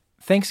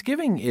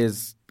Thanksgiving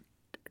is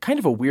kind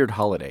of a weird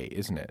holiday,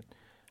 isn't it?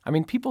 I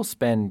mean, people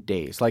spend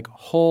days, like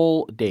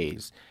whole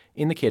days,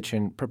 in the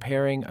kitchen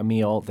preparing a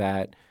meal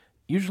that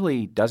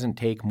usually doesn't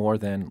take more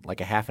than like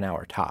a half an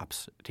hour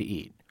tops to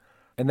eat.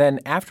 And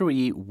then after we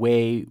eat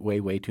way, way,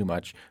 way too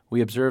much,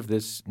 we observe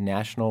this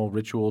national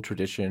ritual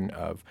tradition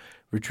of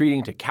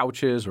retreating to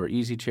couches or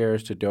easy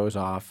chairs to doze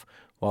off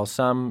while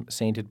some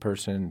sainted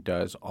person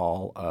does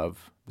all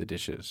of the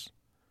dishes.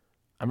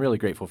 I'm really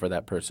grateful for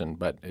that person,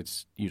 but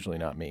it's usually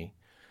not me.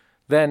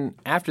 Then,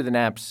 after the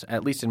naps,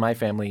 at least in my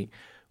family,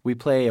 we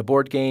play a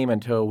board game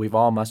until we've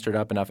all mustered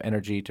up enough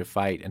energy to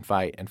fight and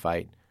fight and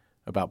fight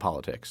about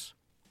politics.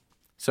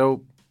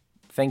 So,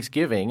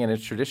 Thanksgiving and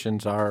its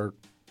traditions are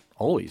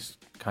always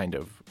kind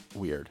of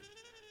weird.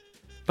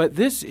 But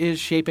this is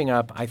shaping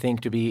up, I think,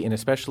 to be an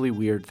especially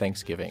weird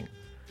Thanksgiving.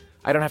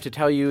 I don't have to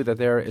tell you that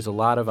there is a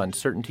lot of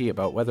uncertainty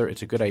about whether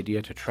it's a good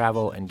idea to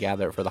travel and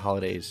gather for the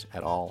holidays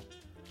at all.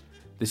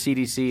 The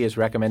CDC is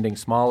recommending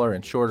smaller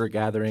and shorter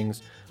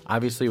gatherings,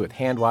 obviously with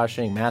hand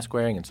washing, mask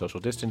wearing, and social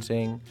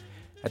distancing.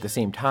 At the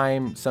same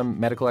time, some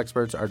medical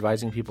experts are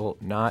advising people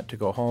not to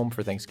go home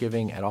for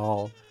Thanksgiving at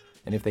all,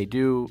 and if they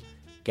do,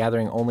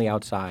 gathering only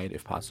outside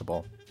if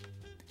possible.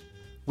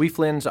 We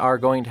Flynns are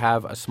going to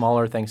have a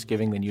smaller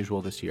Thanksgiving than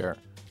usual this year.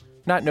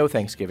 Not no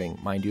Thanksgiving,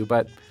 mind you,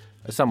 but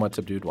a somewhat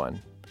subdued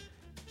one.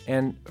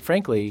 And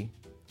frankly,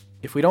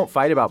 if we don't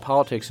fight about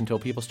politics until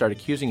people start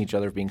accusing each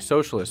other of being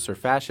socialists or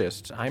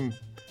fascists, I'm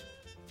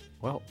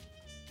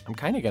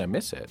kind of going to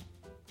miss it.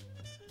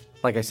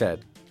 Like I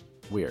said,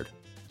 weird.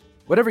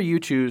 Whatever you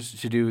choose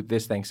to do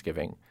this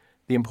Thanksgiving,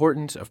 the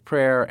importance of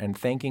prayer and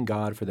thanking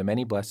God for the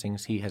many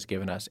blessings He has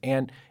given us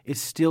and is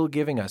still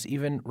giving us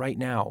even right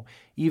now,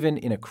 even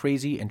in a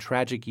crazy and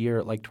tragic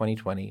year like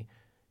 2020,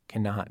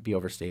 cannot be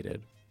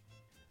overstated.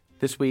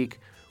 This week,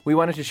 we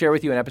wanted to share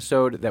with you an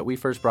episode that we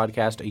first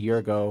broadcast a year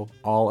ago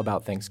all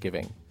about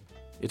Thanksgiving.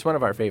 It's one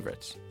of our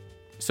favorites.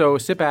 So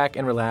sit back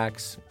and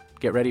relax,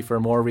 get ready for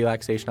more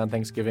relaxation on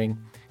Thanksgiving,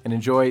 and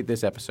enjoy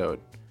this episode.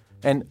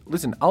 And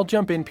listen, I'll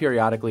jump in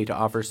periodically to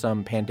offer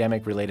some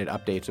pandemic-related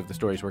updates of the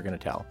stories we're going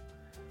to tell.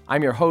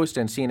 I'm your host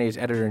and CNA's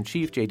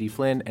editor-in-chief, J.D.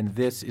 Flynn, and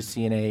this is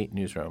CNA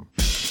Newsroom.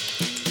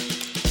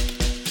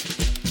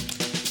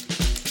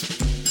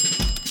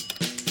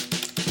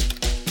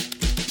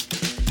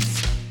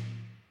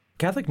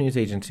 Catholic News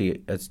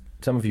Agency, as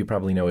some of you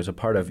probably know, is a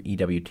part of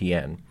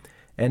EWTN.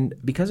 And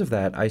because of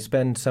that, I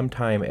spend some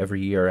time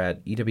every year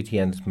at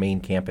EWTN's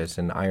main campus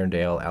in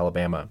Irondale,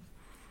 Alabama.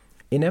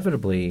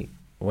 Inevitably,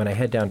 when I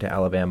head down to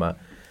Alabama,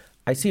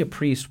 I see a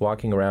priest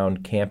walking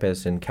around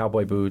campus in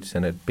cowboy boots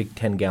and a big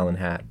 10-gallon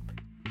hat.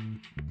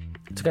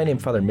 It's a guy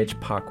named Father Mitch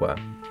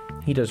Pacwa.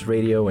 He does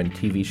radio and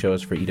TV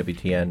shows for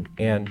EWTN,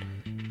 and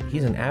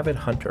he's an avid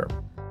hunter.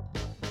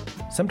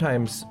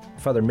 Sometimes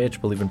Father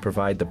Mitch will even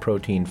provide the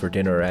protein for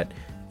dinner at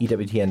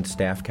EWTN's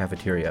staff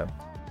cafeteria.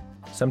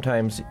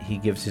 Sometimes he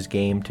gives his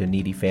game to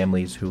needy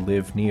families who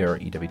live near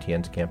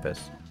EWTN's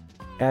campus.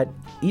 At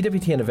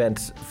EWTN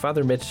events,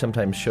 Father Mitch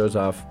sometimes shows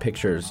off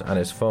pictures on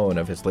his phone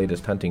of his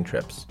latest hunting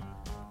trips.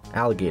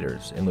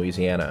 Alligators in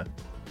Louisiana,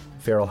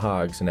 feral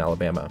hogs in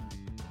Alabama.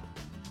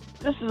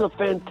 This is a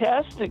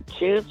fantastic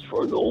chance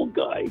for an old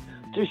guy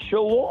to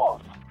show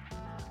off.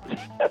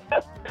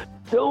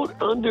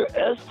 Don't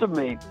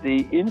underestimate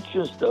the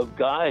interest of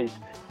guys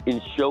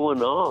in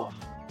showing off.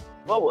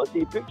 Well, want to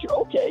see a picture?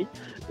 Okay.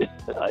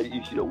 I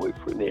usually don't wait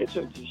for an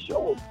answer, just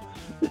show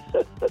them.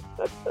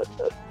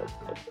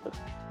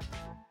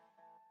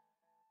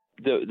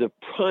 The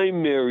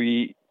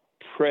primary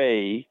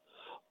prey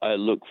I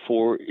look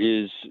for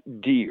is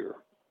deer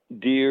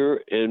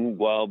and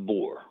wild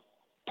boar.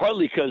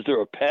 Partly because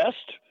they're a pest,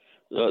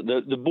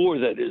 the boar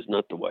that is,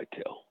 not the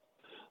whitetail.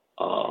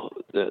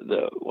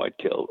 The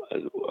whitetail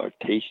are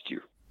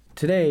tastier.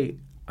 Today,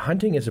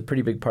 hunting is a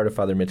pretty big part of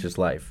Father Mitch's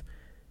life.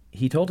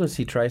 He told us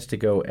he tries to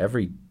go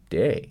every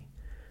day,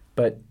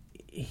 but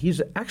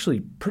he's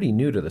actually pretty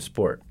new to the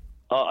sport.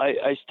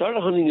 I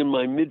started hunting in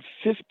my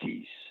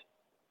mid-50s,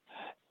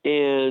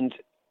 and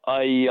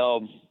I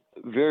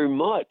very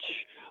much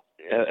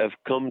have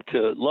come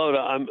to love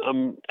it.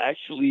 I'm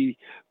actually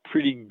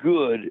pretty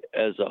good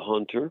as a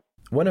hunter.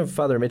 One of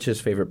Father Mitch's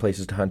favorite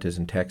places to hunt is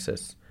in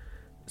Texas.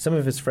 Some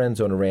of his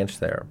friends own a ranch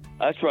there.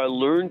 That's where I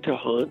learned to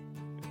hunt.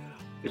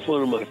 It's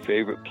one of my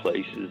favorite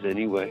places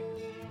anyway.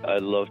 I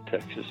love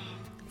Texas.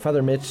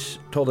 Father Mitch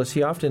told us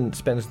he often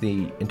spends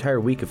the entire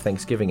week of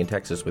Thanksgiving in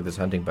Texas with his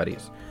hunting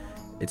buddies.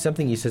 It's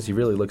something he says he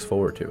really looks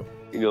forward to.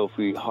 You know, if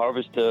we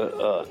harvest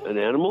an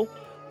animal,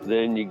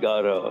 then you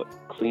gotta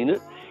clean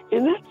it.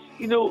 And that's,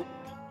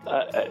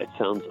 it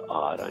sounds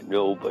odd, I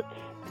know, but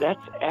that's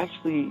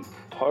actually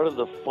part of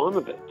the fun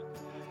of it.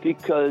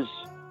 Because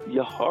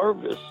you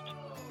harvest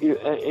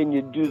and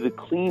you do the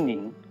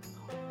cleaning,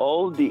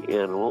 all of the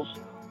animals,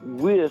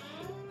 with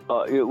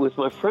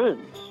my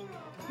friends.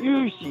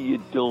 Usually you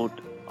don't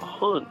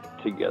hunt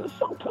together.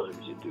 Sometimes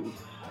you do.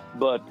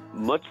 But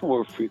much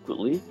more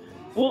frequently,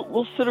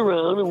 we'll sit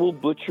around and we'll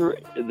butcher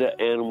the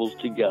animals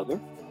together.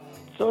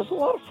 So it's a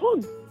lot of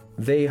fun.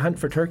 They hunt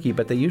for turkey,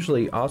 but they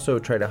usually also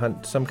try to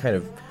hunt some kind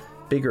of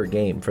bigger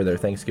game for their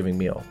Thanksgiving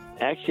meal.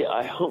 Actually,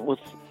 I hunt with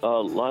a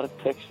lot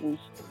of Texans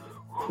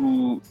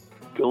who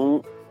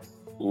don't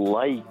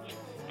like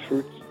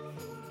turkey.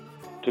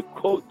 To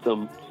quote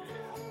them,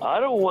 I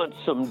don't want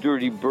some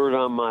dirty bird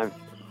on my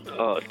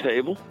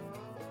table.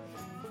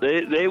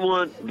 They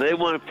want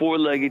a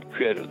four-legged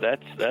critter.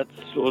 That's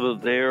sort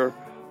of their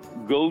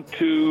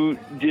go-to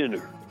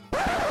dinner.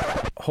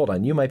 Hold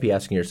on, you might be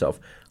asking yourself,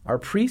 are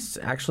priests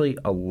actually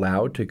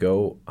allowed to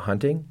go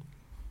hunting?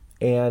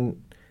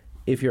 And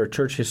if you're a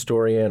church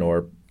historian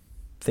or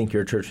think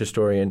you're a church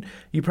historian,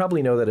 you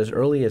probably know that as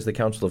early as the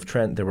Council of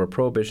Trent, there were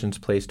prohibitions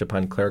placed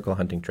upon clerical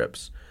hunting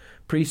trips.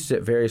 Priests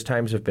at various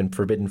times have been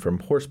forbidden from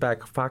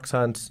horseback fox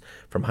hunts,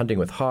 from hunting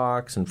with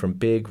hawks, and from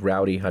big,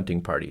 rowdy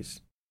hunting parties.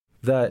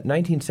 The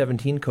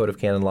 1917 Code of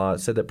Canon Law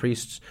said that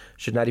priests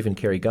should not even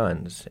carry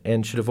guns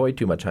and should avoid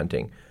too much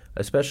hunting,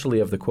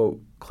 especially of the,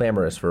 quote,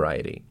 clamorous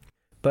variety.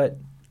 But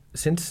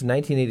since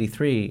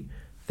 1983,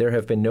 there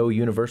have been no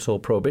universal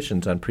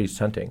prohibitions on priests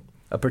hunting.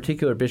 A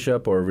particular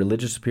bishop or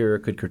religious superior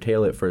could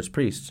curtail it for his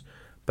priests,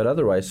 but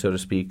otherwise, so to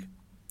speak,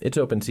 it's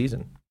open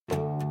season.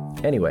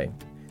 Anyway,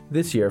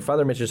 this year,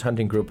 Father Mitch's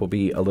hunting group will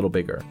be a little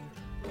bigger.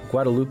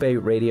 Guadalupe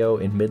Radio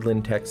in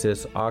Midland,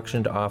 Texas,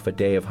 auctioned off a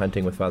day of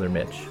hunting with Father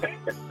Mitch.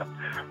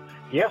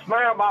 Yes,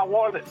 ma'am, I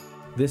want it.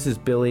 This is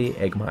Billy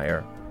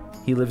Eggmeyer.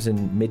 He lives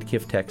in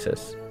Midkiff,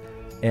 Texas,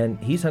 and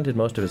he's hunted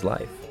most of his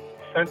life.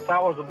 Since I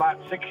was about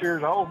 6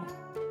 years old.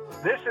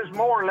 This is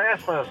more or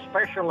less a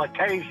special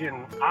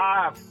occasion.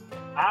 I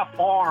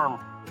farm,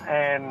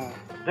 and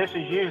this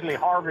is usually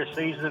harvest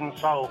season,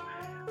 so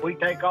we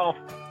take off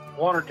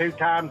 1 or 2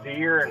 times a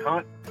year and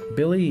hunt.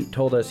 Billy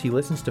told us he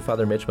listens to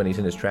Father Mitch when he's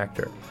in his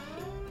tractor.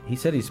 He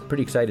said he's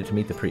pretty excited to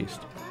meet the priest.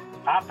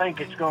 I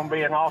think it's going to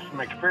be an awesome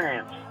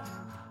experience.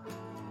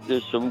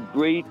 There's some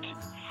great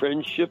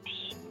friendships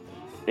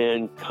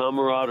and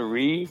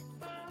camaraderie,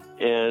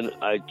 and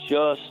I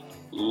just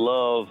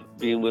love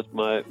being with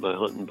my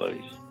hunting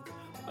buddies.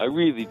 I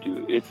really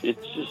do. It's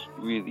just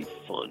really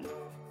fun.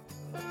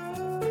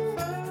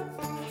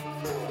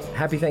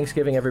 Happy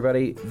Thanksgiving,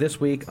 everybody.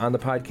 This week on the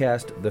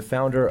podcast, the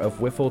founder of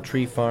Whiffle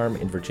Tree Farm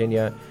in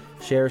Virginia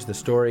shares the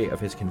story of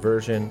his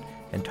conversion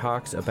and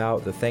talks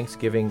about the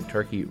Thanksgiving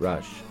turkey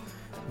rush.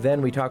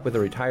 Then we talk with a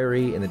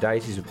retiree in the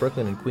Diocese of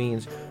Brooklyn and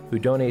Queens who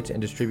donates and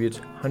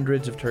distributes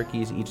hundreds of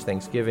turkeys each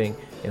Thanksgiving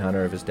in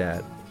honor of his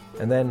dad.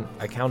 And then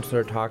a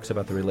counselor talks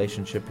about the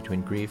relationship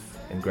between grief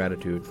and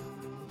gratitude.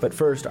 But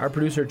first, our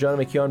producer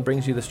Jonah McKeown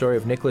brings you the story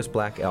of Nicholas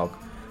Black Elk,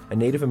 a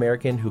Native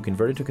American who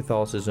converted to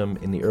Catholicism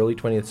in the early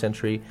 20th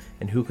century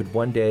and who could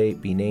one day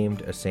be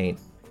named a saint.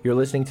 You're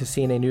listening to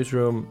CNA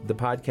Newsroom, the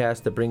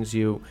podcast that brings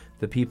you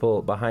the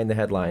people behind the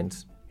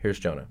headlines. Here's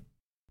Jonah.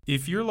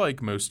 If you're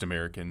like most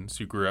Americans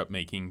who grew up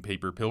making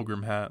paper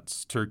pilgrim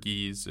hats,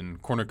 turkeys, and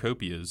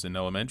cornucopias in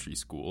elementary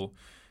school,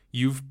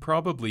 you've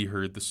probably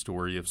heard the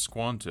story of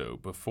Squanto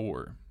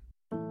before.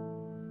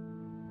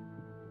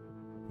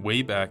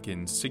 Way back in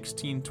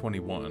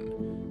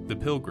 1621, the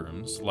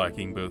Pilgrims,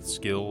 lacking both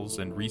skills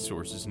and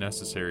resources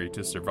necessary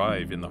to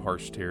survive in the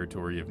harsh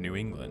territory of New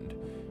England,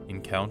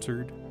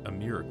 encountered a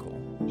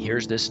miracle.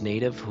 Here's this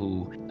native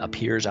who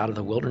appears out of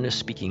the wilderness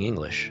speaking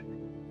English.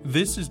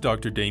 This is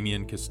Dr.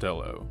 Damian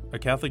Costello, a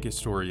Catholic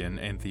historian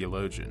and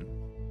theologian.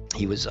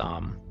 He was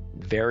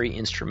very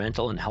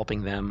instrumental in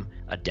helping them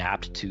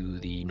adapt to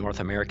the North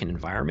American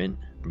environment.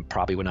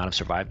 Probably would not have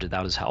survived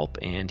without his help,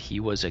 and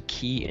he was a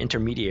key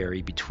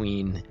intermediary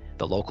between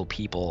the local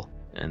people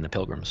and the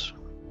Pilgrims.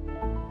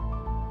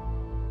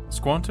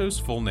 Squanto's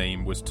full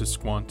name was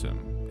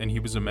Tisquantum, and he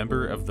was a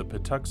member of the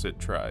Patuxet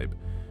tribe,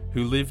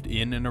 who lived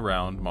in and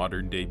around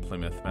modern-day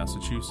Plymouth,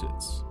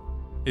 Massachusetts.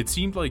 It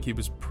seemed like he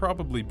was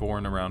probably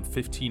born around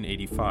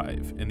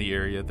 1585 in the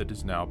area that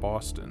is now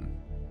Boston.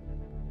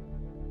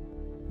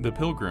 The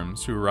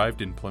Pilgrims, who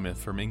arrived in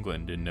Plymouth from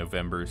England in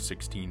November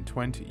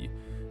 1620,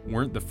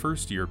 weren't the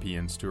first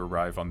Europeans to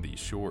arrive on these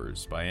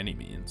shores by any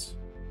means.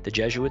 The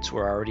Jesuits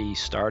were already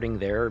starting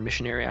their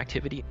missionary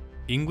activity.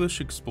 English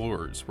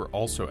explorers were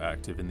also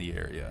active in the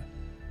area.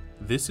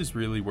 This is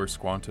really where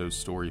Squanto's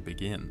story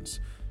begins,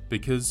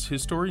 because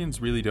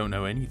historians really don't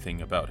know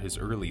anything about his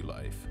early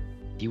life.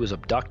 He was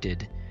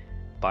abducted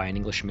by an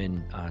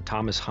Englishman,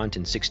 Thomas Hunt,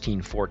 in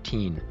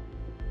 1614,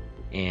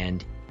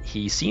 and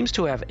he seems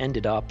to have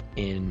ended up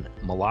in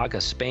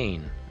Malaga,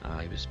 Spain.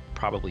 He was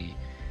probably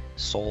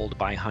sold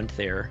by Hunt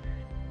there,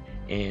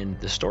 and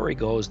the story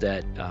goes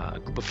that a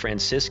group of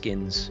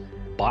Franciscans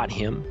bought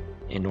him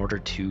in order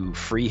to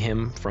free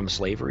him from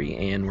slavery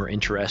and were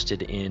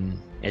interested in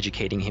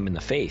educating him in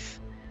the faith.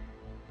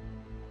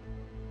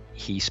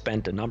 He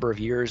spent a number of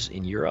years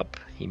in Europe.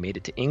 He made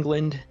it to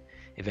England,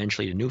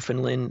 eventually to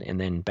Newfoundland, and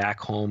then back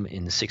home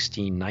in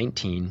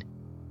 1619.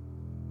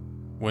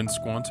 When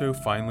Squanto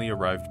finally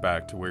arrived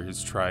back to where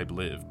his tribe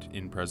lived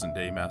in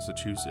present-day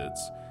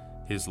Massachusetts,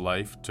 his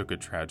life took a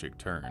tragic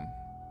turn.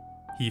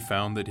 He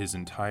found that his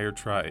entire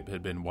tribe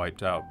had been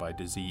wiped out by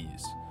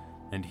disease,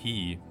 and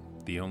he,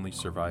 the only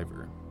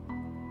survivor.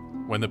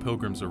 When the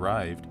Pilgrims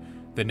arrived,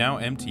 The now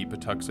empty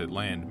Patuxet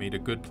land made a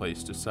good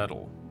place to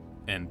settle,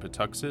 and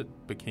Patuxet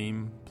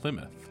became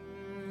Plymouth.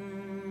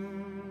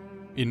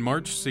 In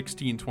March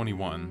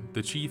 1621,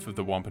 the chief of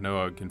the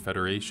Wampanoag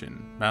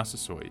Confederation,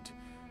 Massasoit,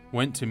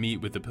 went to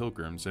meet with the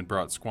Pilgrims and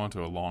brought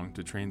Squanto along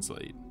to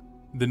translate.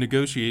 The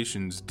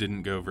negotiations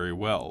didn't go very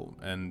well,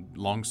 and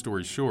long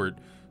story short,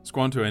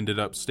 Squanto ended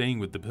up staying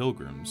with the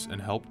Pilgrims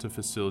and helped to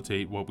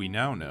facilitate what we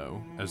now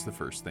know as the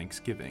First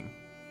Thanksgiving.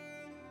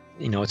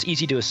 It's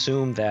easy to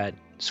assume that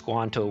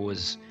Squanto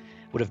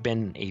would have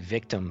been a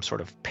victim,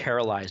 sort of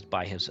paralyzed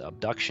by his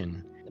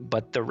abduction,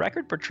 but the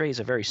record portrays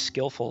a very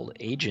skillful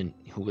agent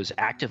who was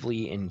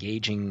actively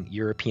engaging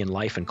European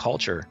life and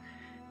culture,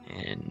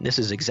 and this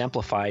is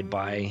exemplified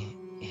by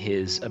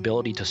his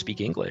ability to speak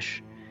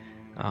English,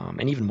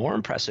 and even more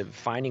impressive,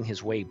 finding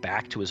his way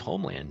back to his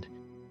homeland.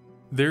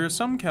 There are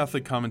some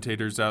Catholic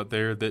commentators out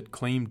there that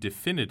claim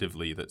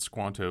definitively that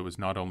Squanto was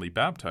not only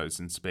baptized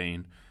in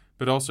Spain,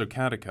 but also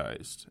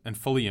catechized and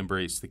fully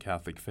embraced the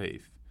Catholic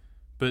faith.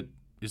 But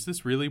is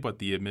this really what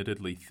the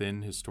admittedly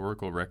thin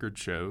historical record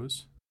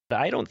shows?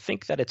 I don't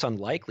think that it's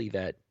unlikely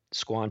that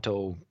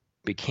Squanto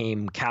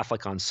became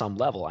Catholic on some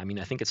level. I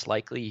think it's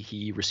likely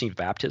he received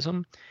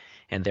baptism,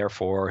 and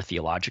therefore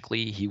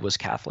theologically he was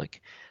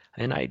Catholic.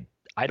 And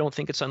I don't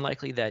think it's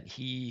unlikely that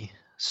he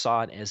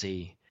saw it as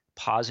a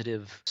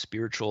positive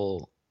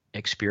spiritual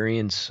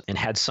experience and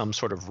had some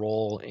sort of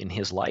role in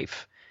his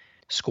life.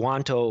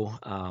 Squanto,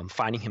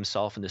 finding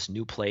himself in this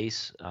new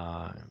place,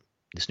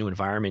 this new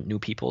environment, new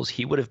peoples,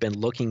 he would have been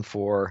looking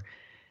for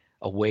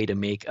a way to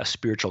make a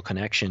spiritual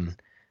connection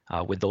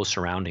with those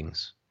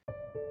surroundings.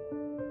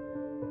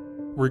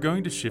 We're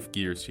going to shift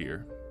gears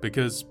here,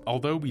 because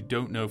although we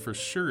don't know for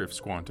sure if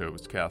Squanto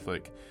was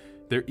Catholic,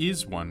 there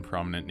is one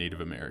prominent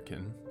Native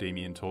American,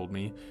 Damien told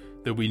me,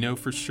 that we know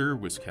for sure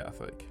was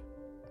Catholic.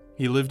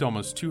 He lived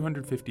almost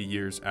 250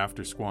 years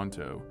after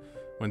Squanto,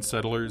 when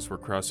settlers were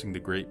crossing the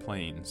Great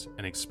Plains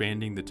and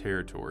expanding the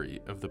territory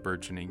of the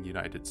burgeoning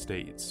United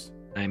States.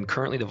 I'm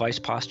currently the vice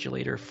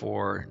postulator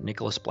for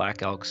Nicholas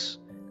Black Elk's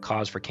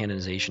cause for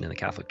canonization in the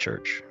Catholic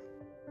Church.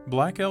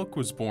 Black Elk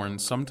was born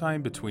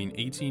sometime between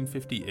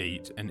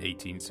 1858 and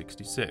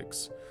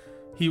 1866.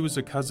 He was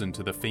a cousin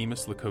to the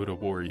famous Lakota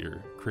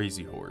warrior,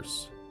 Crazy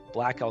Horse.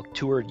 Black Elk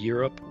toured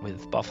Europe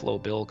with Buffalo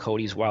Bill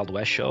Cody's Wild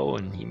West show,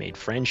 and he made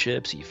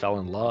friendships, he fell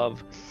in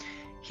love.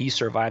 He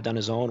survived on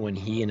his own when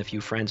he and a few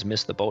friends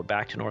missed the boat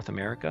back to North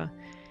America,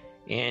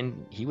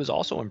 and he was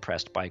also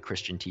impressed by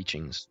Christian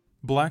teachings.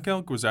 Black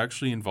Elk was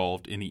actually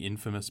involved in the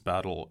infamous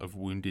Battle of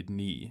Wounded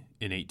Knee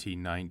in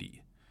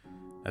 1890.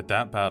 At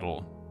that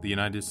battle, the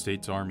United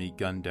States Army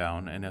gunned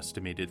down an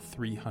estimated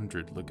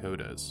 300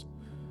 Lakotas.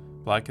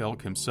 Black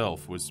Elk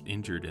himself was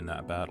injured in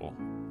that battle.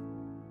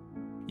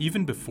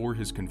 Even before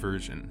his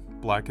conversion,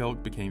 Black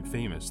Elk became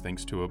famous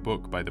thanks to a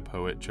book by the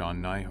poet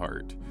John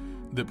Neihardt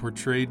that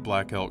portrayed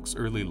Black Elk's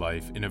early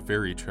life in a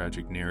very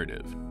tragic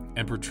narrative,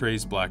 and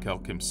portrays Black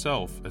Elk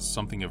himself as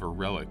something of a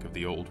relic of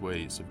the old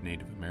ways of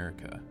Native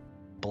America.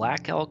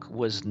 Black Elk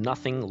was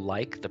nothing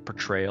like the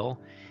portrayal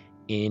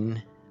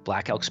in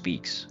Black Elk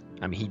Speaks.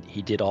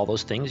 He did all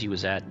those things. He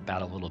was at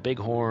Battle of Little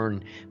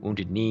Bighorn,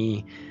 Wounded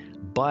Knee,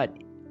 but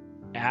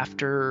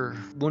after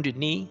Wounded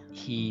Knee,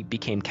 he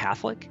became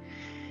Catholic,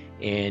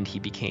 and he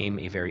became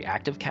a very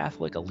active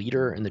Catholic, a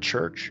leader in the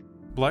church.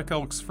 Black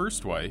Elk's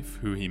first wife,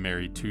 who he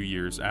married 2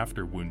 years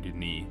after Wounded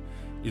Knee,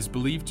 is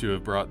believed to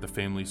have brought the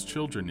family's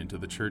children into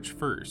the church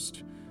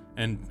first,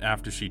 and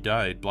after she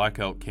died, Black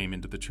Elk came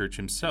into the church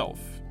himself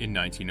in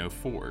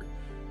 1904,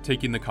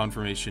 taking the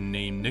confirmation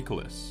name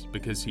Nicholas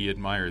because he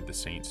admired the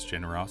saint's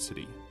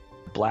generosity.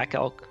 Black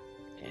Elk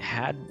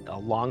had a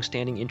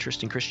long-standing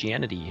interest in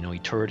Christianity. He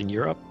toured in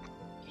Europe.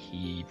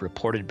 He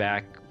reported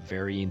back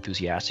very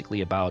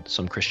enthusiastically about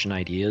some Christian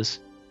ideas.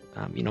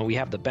 We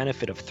have the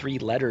benefit of 3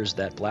 letters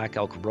that Black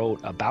Elk wrote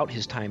about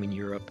his time in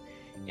Europe,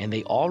 and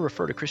they all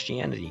refer to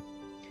Christianity.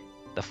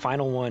 The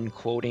final one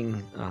quoting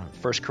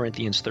 1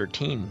 Corinthians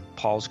 13,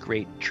 Paul's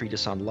great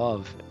treatise on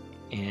love,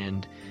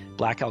 and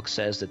Black Elk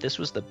says that this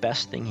was the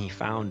best thing he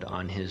found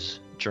on his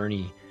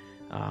journey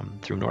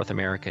through North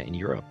America and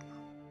Europe.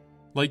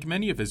 Like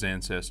many of his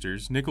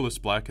ancestors, Nicholas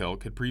Black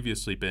Elk had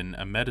previously been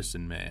a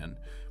medicine man,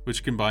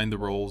 which combined the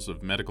roles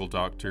of medical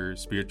doctor,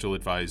 spiritual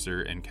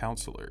advisor, and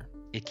counselor.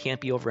 It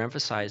can't be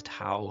overemphasized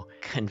how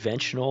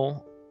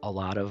conventional a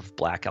lot of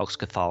Black Elk's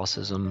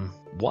Catholicism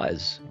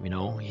was.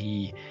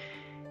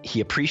 He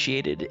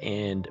appreciated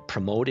and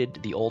promoted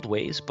the old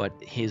ways, but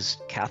his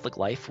Catholic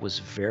life was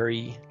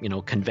very,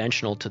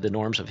 conventional to the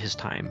norms of his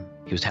time.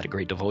 He had a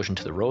great devotion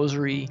to the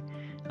Rosary,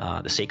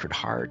 the Sacred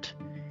Heart.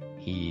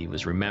 He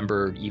was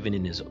remembered even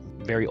in his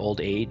very old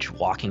age,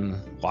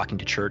 walking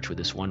to church with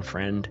this one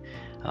friend,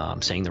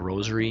 saying the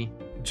Rosary.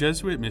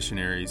 Jesuit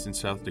missionaries in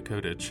South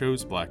Dakota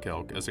chose Black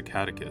Elk as a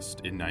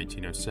catechist in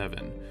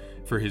 1907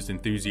 for his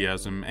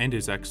enthusiasm and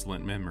his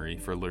excellent memory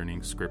for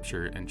learning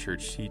scripture and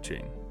church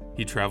teaching.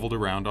 He traveled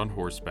around on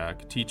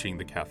horseback teaching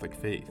the Catholic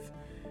faith.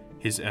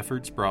 His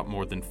efforts brought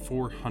more than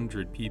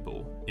 400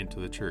 people into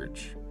the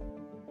church.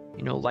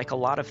 Like a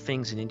lot of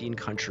things in Indian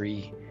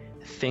country,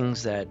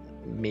 things that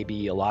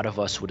maybe a lot of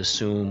us would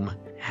assume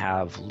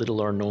have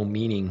little or no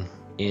meaning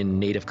in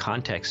Native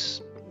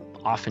contexts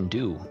often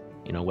do,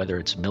 whether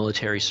it's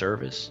military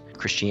service,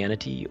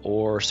 Christianity,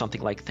 or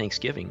something like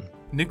Thanksgiving.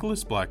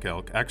 Nicholas Black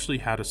Elk actually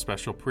had a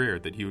special prayer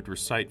that he would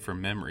recite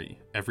from memory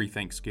every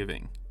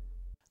Thanksgiving.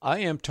 I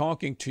am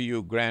talking to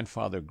you,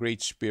 Grandfather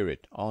Great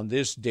Spirit, on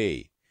this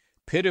day.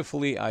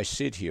 Pitifully I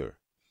sit here.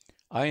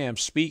 I am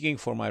speaking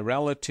for my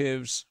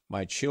relatives,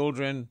 my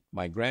children,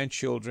 my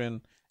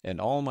grandchildren, and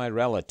all my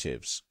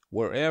relatives,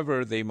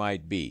 wherever they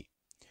might be.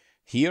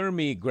 Hear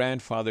me,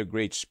 Grandfather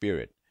Great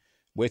Spirit.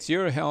 With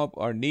your help,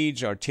 our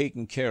needs are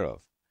taken care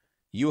of.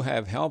 You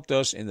have helped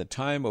us in the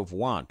time of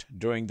want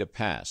during the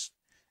past,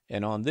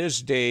 and on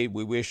this day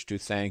we wish to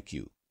thank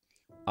you.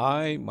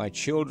 I, my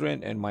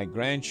children, and my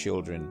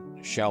grandchildren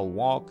shall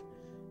walk,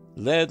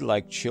 led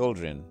like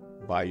children,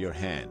 by your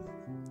hand.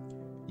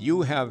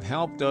 You have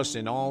helped us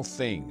in all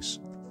things,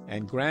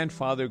 and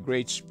Grandfather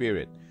Great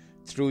Spirit,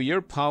 through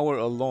your power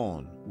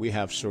alone we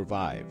have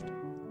survived.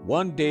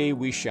 One day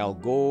we shall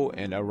go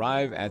and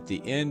arrive at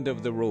the end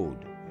of the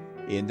road.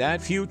 In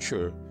that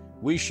future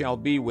we shall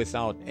be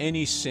without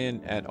any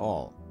sin at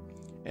all.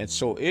 And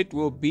so it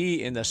will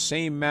be in the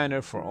same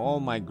manner for all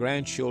my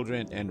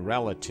grandchildren and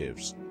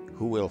relatives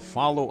who will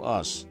follow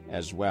us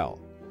as well.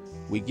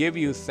 We give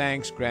you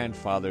thanks,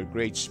 Grandfather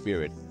Great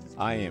Spirit.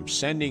 I am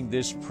sending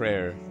this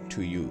prayer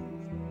to you.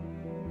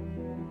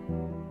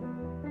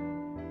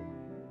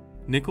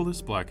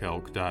 Nicholas Black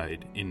Elk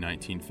died in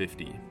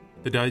 1950.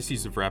 The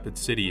Diocese of Rapid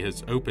City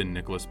has opened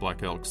Nicholas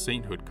Black Elk's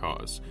sainthood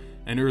cause,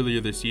 and earlier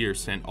this year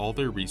sent all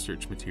their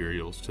research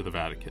materials to the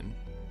Vatican.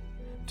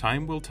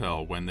 Time will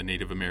tell when the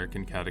Native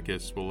American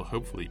catechist will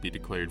hopefully be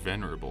declared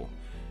venerable,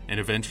 and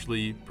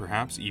eventually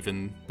perhaps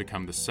even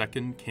become the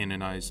second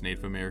canonized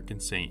Native American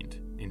saint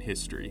in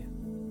history.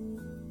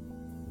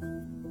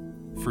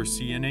 For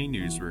CNA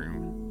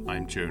Newsroom,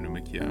 I'm Jonah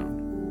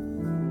McKeown.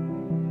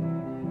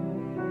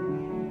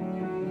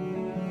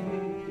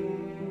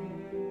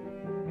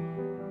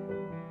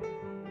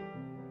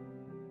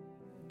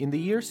 In the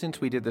year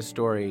since we did this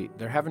story,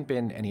 there haven't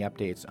been any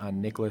updates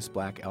on Nicholas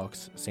Black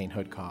Elk's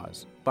sainthood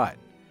cause, but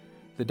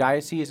the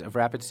Diocese of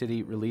Rapid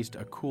City released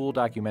a cool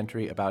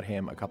documentary about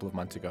him a couple of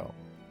months ago.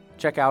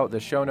 Check out the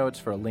show notes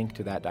for a link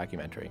to that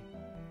documentary.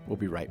 We'll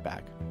be right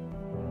back.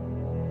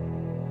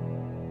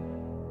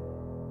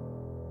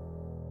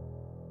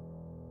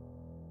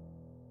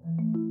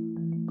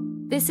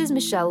 This is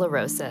Michelle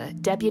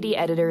LaRosa, Deputy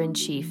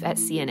Editor-in-Chief at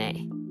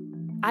CNA.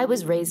 I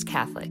was raised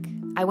Catholic.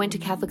 I went to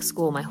Catholic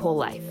school my whole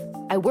life.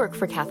 I work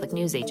for Catholic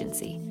News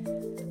Agency.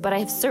 But I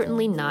have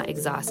certainly not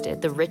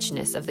exhausted the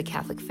richness of the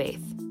Catholic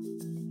faith.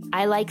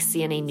 I like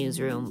CNA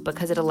Newsroom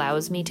because it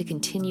allows me to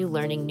continue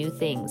learning new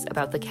things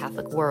about the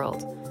Catholic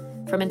world,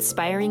 from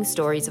inspiring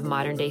stories of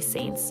modern-day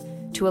saints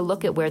to a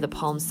look at where the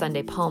Palm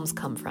Sunday palms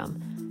come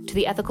from, to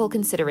the ethical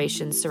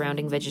considerations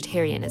surrounding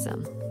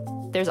vegetarianism.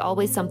 There's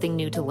always something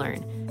new to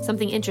learn,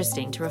 something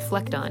interesting to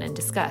reflect on and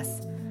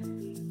discuss.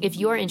 If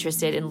you're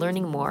interested in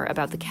learning more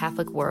about the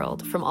Catholic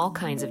world from all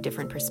kinds of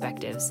different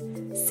perspectives,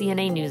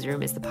 CNA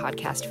Newsroom is the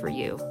podcast for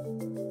you.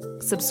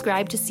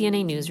 Subscribe to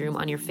CNA Newsroom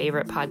on your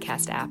favorite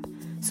podcast app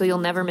so you'll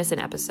never miss an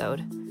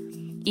episode.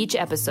 Each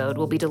episode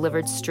will be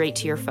delivered straight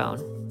to your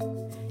phone.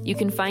 You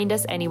can find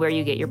us anywhere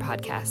you get your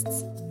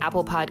podcasts: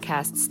 Apple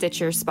Podcasts,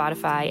 Stitcher,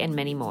 Spotify, and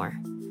many more.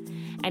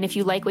 And if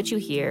you like what you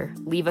hear,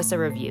 leave us a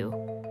review.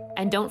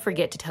 And don't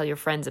forget to tell your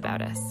friends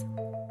about us.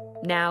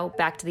 Now,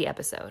 back to the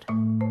episode.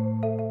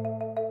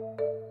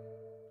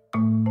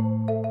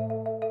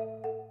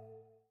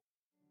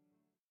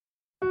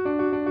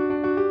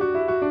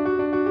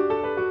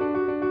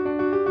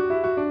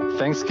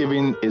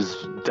 Thanksgiving is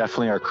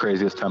definitely our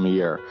craziest time of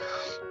year.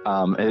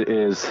 It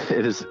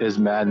is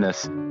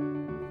madness.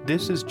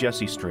 This is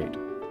Jesse Strait.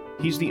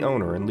 He's the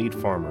owner and lead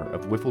farmer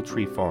of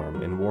Whiffletree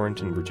Farm in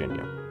Warrenton,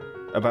 Virginia,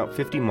 about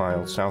 50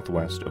 miles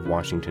southwest of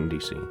Washington,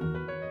 D.C.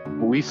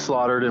 We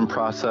slaughtered and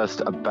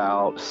processed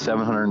about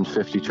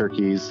 750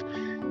 turkeys.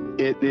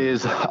 It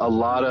is a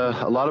lot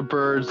of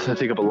birds that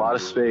take up a lot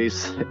of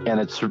space, and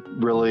it's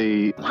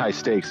really high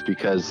stakes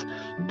because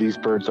these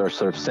birds are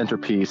sort of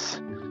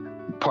centerpiece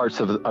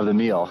parts of the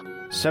meal.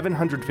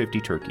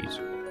 750 turkeys,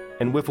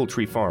 and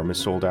Whiffletree Farm is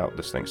sold out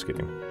this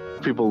Thanksgiving.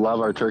 People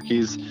love our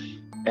turkeys,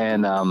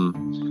 and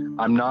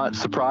I'm not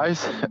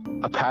surprised.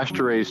 A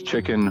pasture-raised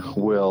chicken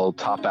will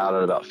top out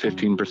at about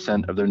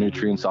 15% of their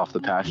nutrients off the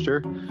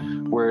pasture,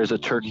 whereas a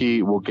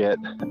turkey will get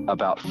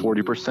about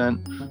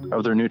 40%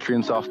 of their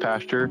nutrients off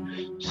pasture.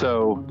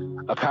 So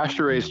a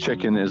pasture-raised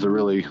chicken is a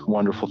really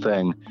wonderful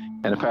thing,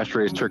 and a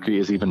pasture-raised turkey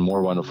is even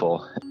more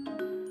wonderful.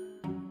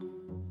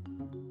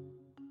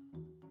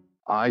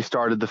 I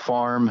started the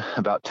farm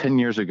about 10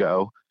 years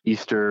ago,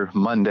 Easter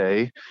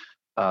Monday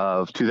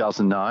of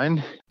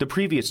 2009. The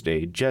previous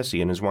day, Jesse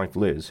and his wife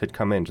Liz had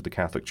come into the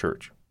Catholic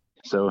Church.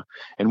 So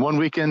in one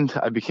weekend,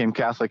 I became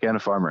Catholic and a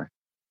farmer.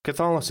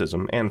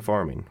 Catholicism and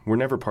farming were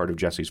never part of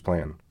Jesse's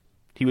plan.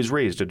 He was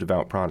raised a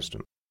devout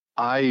Protestant.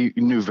 I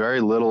knew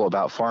very little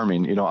about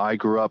farming. You know, I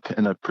grew up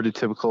in a pretty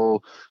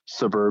typical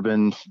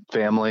suburban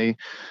family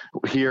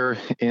here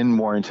in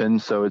Warrenton.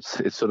 So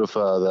it's sort of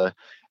the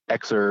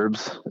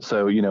exurbs.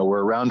 So, you know,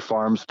 we're around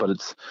farms, but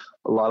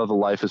a lot of the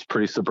life is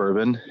pretty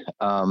suburban.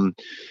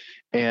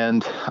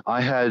 And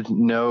I had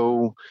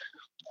no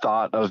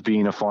thought of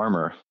being a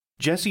farmer.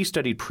 Jesse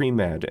studied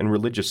pre-med and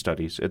religious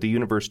studies at the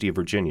University of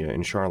Virginia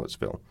in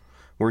Charlottesville,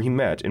 where he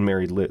met and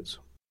married Liz.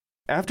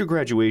 After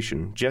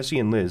graduation, Jesse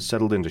and Liz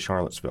settled into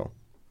Charlottesville.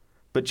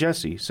 But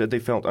Jesse said they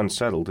felt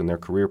unsettled in their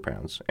career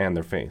paths and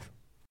their faith.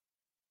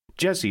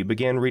 Jesse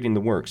began reading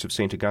the works of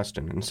St.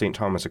 Augustine and St.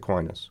 Thomas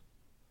Aquinas.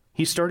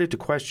 He started to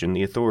question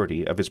the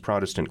authority of his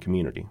Protestant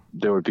community.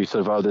 There would be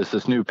sort of, there's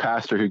this new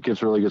pastor who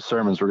gives really good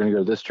sermons. We're going to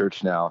go to this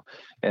church now.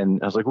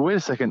 And I was like, wait a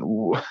second.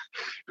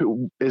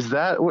 Is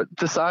that what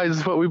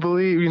decides what we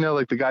believe? You know,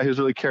 like the guy who's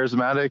really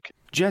charismatic.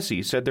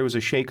 Jesse said there was a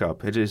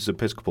shakeup at his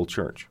Episcopal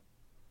church.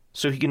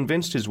 So he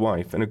convinced his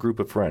wife and a group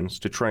of friends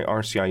to try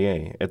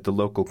RCIA at the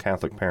local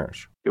Catholic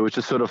parish. It was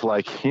just sort of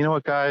like, you know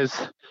what,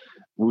 guys?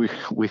 We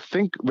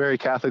think very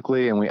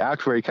Catholically and we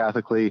act very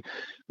Catholically.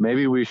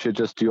 Maybe we should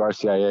just do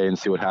RCIA and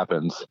see what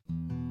happens.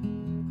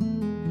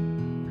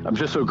 I'm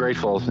just so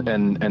grateful,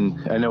 and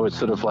I know it's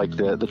sort of like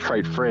the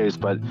trite phrase,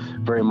 but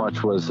very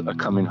much was a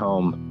coming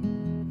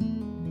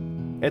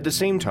home. At the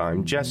same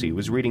time, Jesse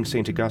was reading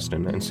St.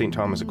 Augustine and St.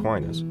 Thomas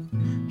Aquinas.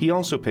 He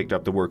also picked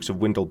up the works of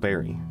Wendell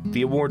Berry,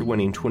 the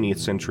award-winning 20th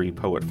century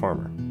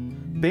poet-farmer.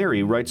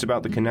 Berry writes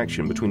about the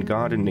connection between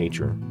God and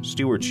nature,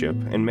 stewardship,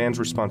 and man's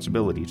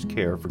responsibility to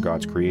care for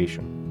God's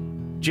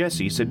creation.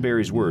 Jesse said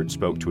Berry's words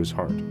spoke to his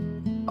heart.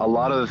 A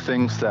lot of the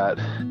things that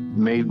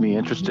made me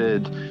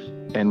interested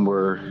and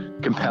were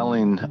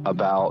compelling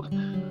about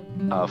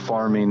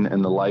farming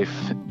and the life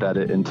that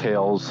it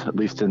entails, at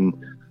least in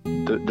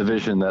the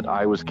vision that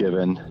I was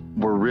given,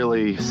 were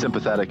really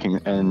sympathetic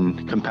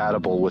and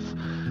compatible with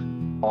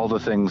all the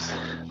things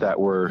that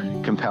were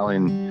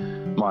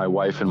compelling my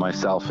wife and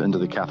myself into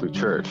the Catholic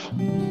Church.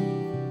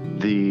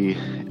 The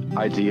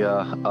idea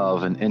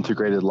of an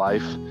integrated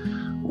life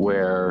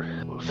where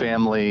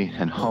family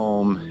and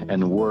home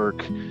and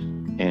work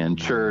and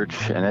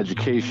church and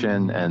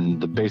education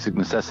and the basic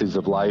necessities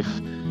of life,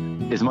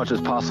 as much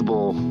as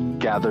possible,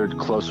 gathered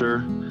closer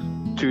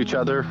to each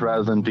other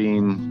rather than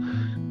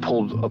being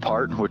pulled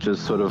apart, which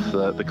is sort of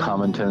the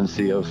common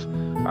tendency of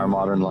our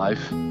modern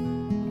life.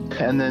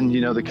 And then,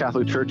 you know, the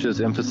Catholic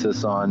Church's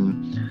emphasis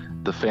on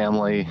the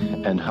family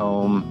and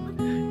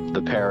home,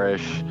 the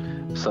parish,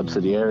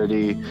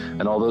 subsidiarity,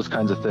 and all those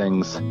kinds of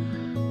things,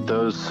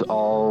 those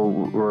all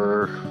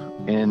were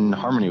in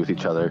harmony with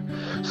each other.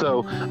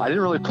 So I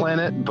didn't really plan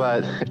it,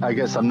 but I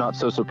guess I'm not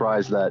so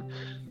surprised that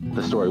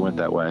the story went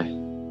that way.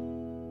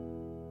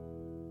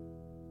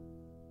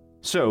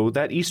 So,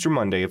 that Easter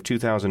Monday of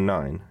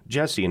 2009,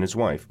 Jesse and his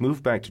wife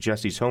moved back to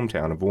Jesse's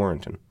hometown of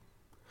Warrenton.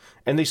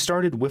 And they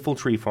started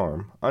Whiffletree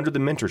Farm under the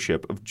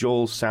mentorship of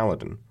Joel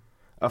Saladin,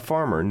 a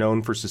farmer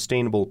known for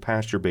sustainable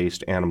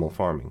pasture-based animal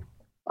farming.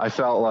 I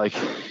felt like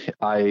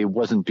I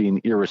wasn't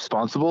being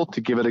irresponsible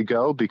to give it a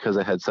go because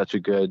I had such a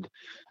good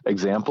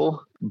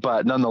example.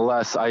 But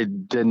nonetheless, I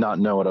did not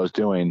know what I was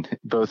doing,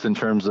 both in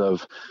terms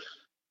of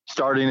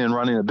starting and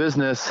running a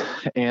business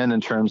and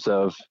in terms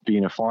of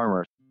being a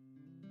farmer.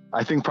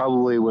 I think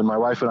probably when my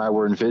wife and I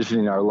were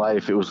envisioning our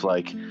life, it was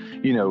like,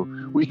 you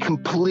know, we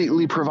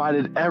completely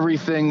provided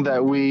everything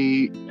that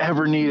we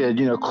ever needed.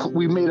 You know,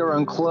 we made our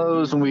own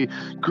clothes and we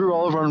grew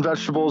all of our own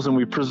vegetables and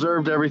we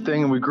preserved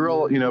everything and we grew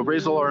all, you know,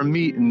 raised all our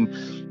meat and,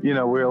 you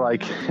know, we were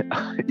like,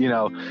 you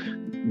know,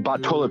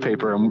 bought toilet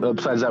paper and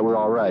besides that, we're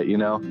all right, you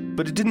know.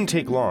 But it didn't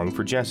take long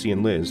for Jesse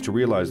and Liz to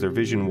realize their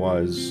vision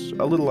was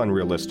a little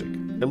unrealistic,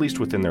 at least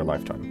within their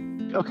lifetime.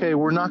 Okay,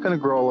 we're not going to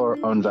grow our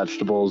own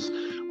vegetables.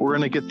 We're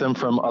going to get them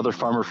from other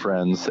farmer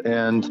friends.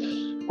 And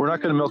we're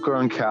not going to milk our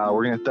own cow.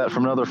 We're going to get that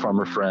from another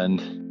farmer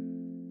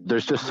friend.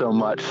 There's just so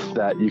much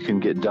that you can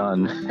get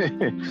done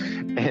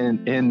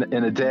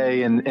in a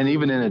day and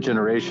even in a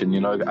generation.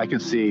 You know, I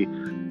could see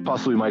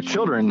possibly my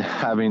children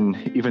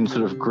having even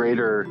sort of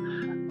greater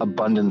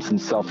abundance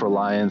and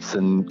self-reliance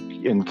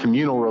and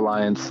communal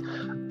reliance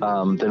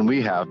than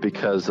we have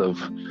because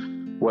of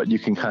what you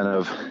can kind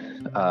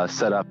of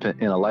set up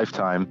in a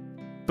lifetime.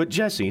 But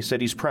Jesse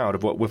said he's proud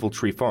of what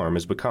Whiffletree Farm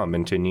has become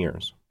in 10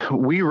 years.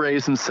 We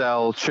raise and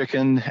sell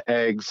chicken,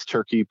 eggs,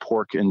 turkey,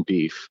 pork, and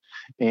beef.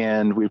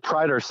 And we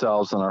pride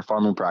ourselves on our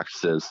farming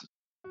practices.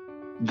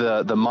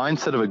 The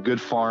mindset of a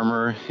good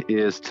farmer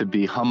is to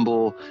be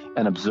humble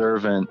and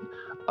observant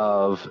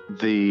of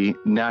the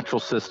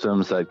natural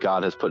systems that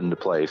God has put into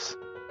place.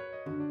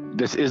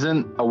 This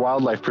isn't a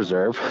wildlife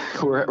preserve.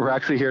 We're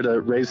actually here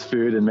to raise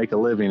food and make a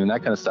living and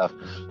that kind of stuff.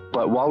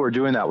 But while we're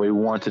doing that, we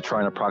want to try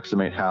and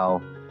approximate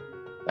how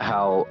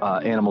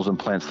animals and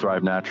plants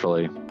thrive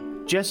naturally.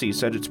 Jesse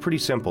said it's pretty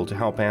simple to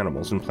help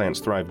animals and plants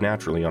thrive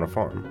naturally on a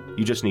farm.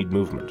 You just need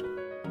movement.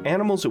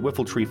 Animals at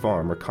Whiffletree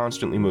Farm are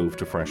constantly moved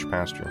to fresh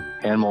pasture.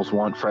 Animals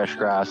want fresh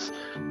grass.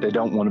 They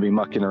don't want to be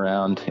mucking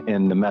around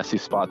in the messy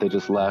spot they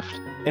just left.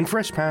 And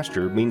fresh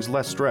pasture means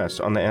less stress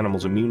on the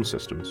animals' immune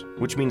systems,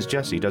 which means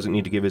Jesse doesn't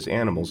need to give his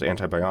animals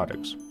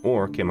antibiotics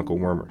or chemical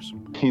wormers.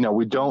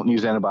 We don't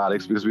use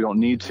antibiotics because we don't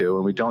need to,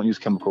 and we don't use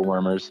chemical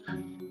wormers,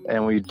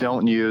 and we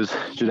don't use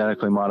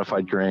genetically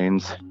modified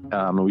grains,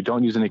 and we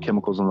don't use any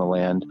chemicals on the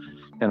land,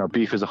 and our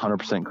beef is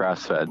 100%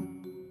 grass-fed.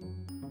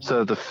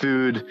 So the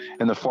food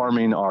and the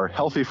farming are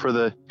healthy for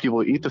the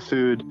people who eat the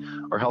food,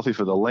 are healthy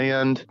for the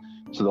land,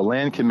 so the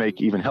land can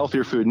make even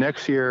healthier food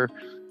next year,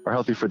 are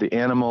healthy for the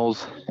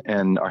animals,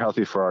 and are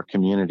healthy for our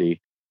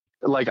community.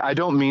 I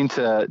don't mean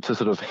to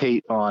sort of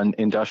hate on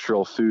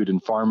industrial food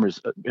and farmers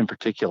in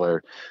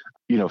particular.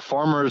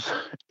 Farmers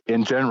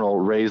in general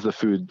raise the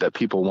food that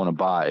people want to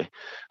buy.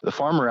 The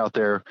farmer out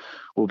there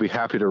will be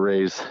happy to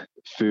raise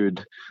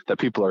food that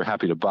people are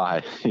happy to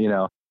buy,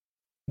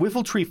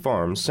 Whiffletree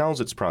Farms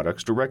sells its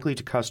products directly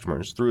to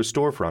customers through a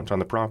storefront on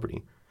the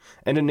property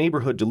and a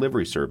neighborhood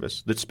delivery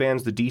service that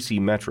spans the D.C.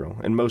 metro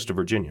and most of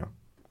Virginia.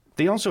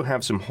 They also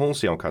have some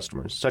wholesale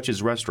customers, such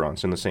as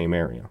restaurants in the same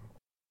area.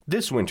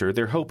 This winter,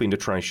 they're hoping to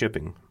try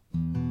shipping.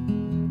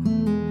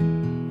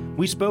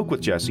 We spoke with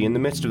Jesse in the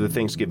midst of the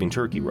Thanksgiving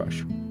turkey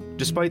rush.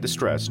 Despite the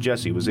stress,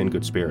 Jesse was in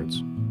good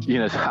spirits.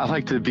 I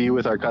like to be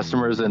with our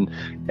customers and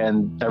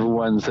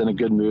everyone's in a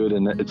good mood,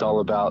 and it's all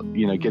about,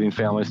 getting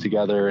families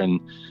together and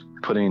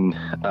putting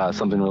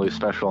something really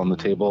special on the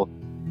table.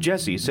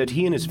 Jesse said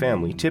he and his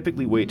family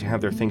typically wait to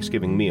have their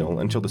Thanksgiving meal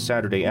until the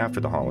Saturday after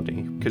the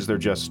holiday because they're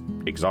just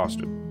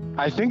exhausted.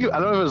 I don't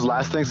know if it was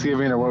last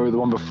Thanksgiving or the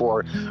one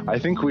before. I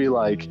think we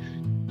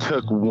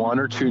took one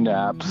or two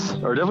naps,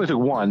 or definitely took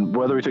one,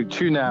 whether we took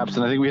two naps,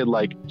 and I think we had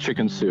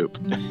chicken soup.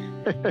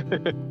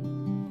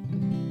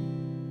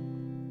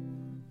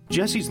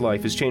 Jesse's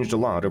life has changed a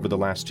lot over the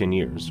last 10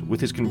 years with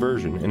his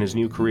conversion and his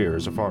new career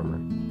as a farmer.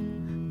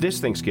 This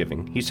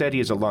Thanksgiving, he said he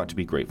has a lot to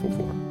be grateful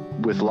for.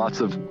 With lots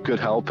of good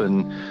help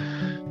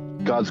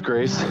and God's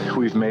grace,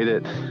 we've made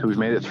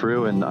it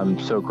through, and I'm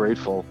so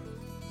grateful.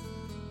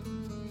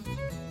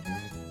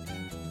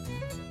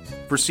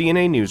 For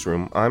CNA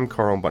Newsroom, I'm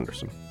Carl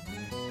Bunderson.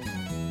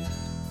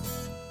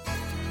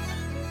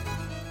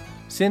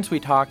 Since we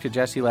talked to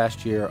Jesse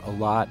last year, a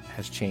lot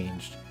has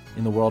changed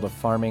in the world of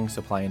farming,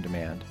 supply, and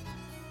demand.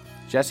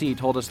 Jesse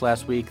told us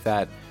last week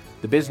that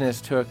the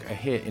business took a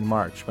hit in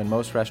March when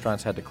most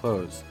restaurants had to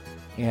close,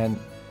 and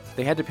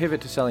they had to pivot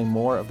to selling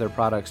more of their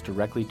products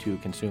directly to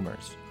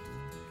consumers.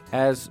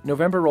 As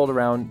November rolled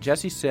around,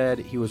 Jesse said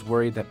he was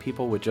worried that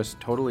people would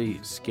just totally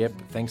skip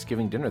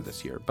Thanksgiving dinner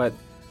this year, but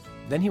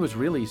then he was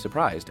really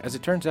surprised. As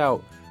it turns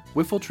out,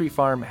 Whiffletree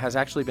Farm has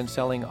actually been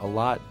selling a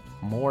lot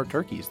more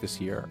turkeys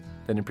this year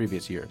than in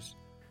previous years.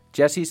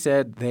 Jesse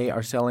said they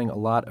are selling a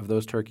lot of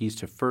those turkeys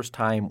to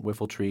first-time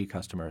Whiffletree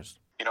customers.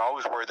 I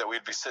was worried that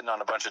we'd be sitting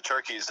on a bunch of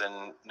turkeys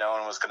and no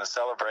one was going to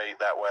celebrate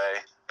that way.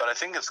 But I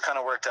think it's kind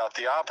of worked out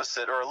the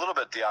opposite, or a little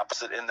bit the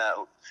opposite, in that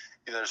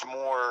there's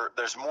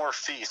more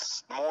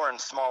feasts, more and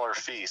smaller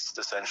feasts,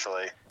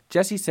 essentially.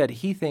 Jesse said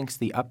he thinks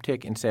the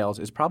uptick in sales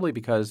is probably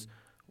because,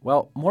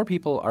 more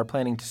people are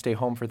planning to stay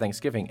home for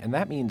Thanksgiving, and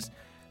that means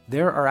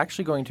there are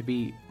actually going to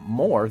be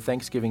more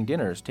Thanksgiving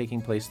dinners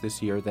taking place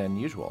this year than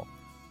usual.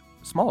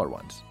 Smaller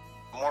ones.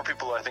 More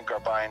people, I think, are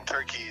buying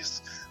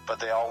turkeys, but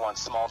they all want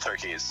small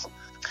turkeys.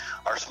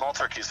 Our small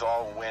turkeys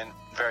all went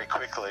very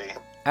quickly.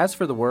 As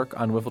for the work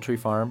on Whiffletree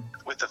Farm,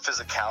 with the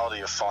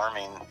physicality of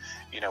farming,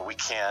 we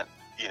can't,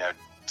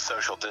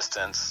 social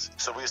distance.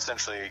 So we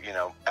essentially,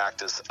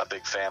 act as a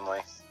big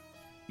family.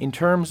 In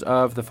terms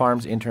of the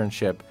farm's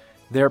internship,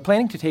 they're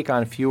planning to take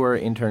on fewer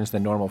interns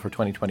than normal for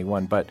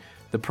 2021, but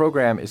the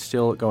program is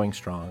still going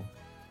strong.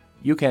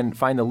 You can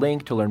find the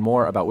link to learn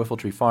more about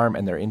Whiffletree Farm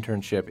and their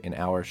internship in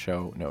our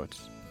show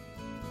notes.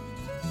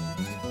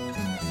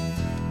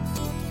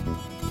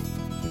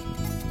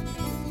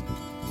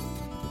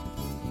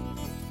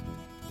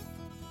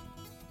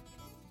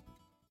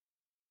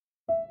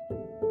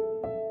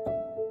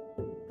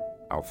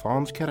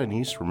 Alphonse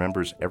Catanese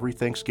remembers every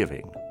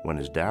Thanksgiving when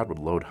his dad would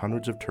load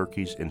hundreds of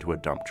turkeys into a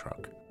dump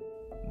truck.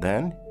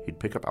 Then he'd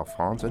pick up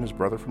Alphonse and his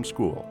brother from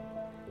school,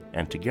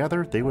 and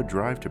together they would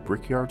drive to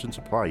brickyards and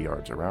supply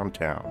yards around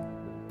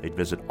town. They'd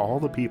visit all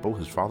the people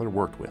his father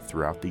worked with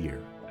throughout the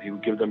year. He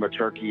would give them a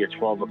turkey at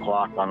 12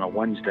 o'clock on a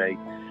Wednesday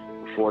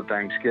before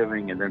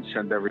Thanksgiving and then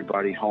send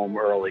everybody home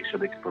early so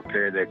they could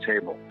prepare their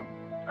table.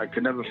 I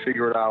could never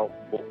figure it out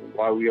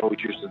why we always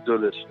used to do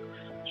this.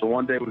 So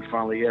one day we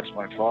finally asked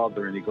my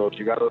father, and he goes,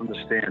 "You got to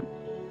understand,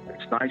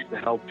 it's nice to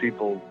help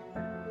people,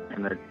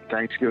 and that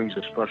Thanksgiving's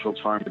a special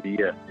time of the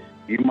year.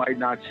 You might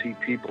not see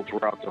people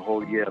throughout the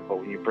whole year, but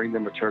when you bring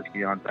them a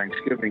turkey on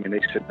Thanksgiving and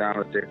they sit down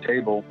at their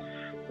table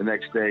the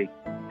next day,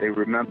 they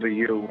remember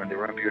you, and they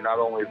remember you not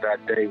only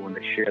that day when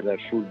they share that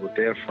food with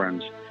their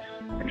friends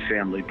and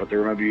family, but they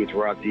remember you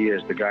throughout the year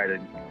as the guy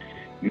that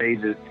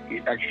made it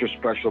extra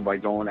special by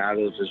going out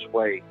of his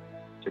way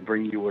to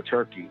bring you a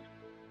turkey."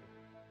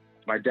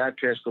 My dad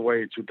passed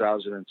away in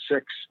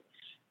 2006,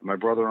 and my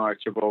brother and I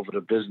took over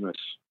the business.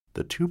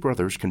 The two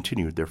brothers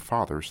continued their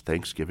father's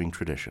Thanksgiving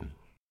tradition.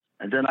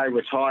 And then I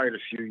retired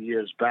a few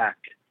years back,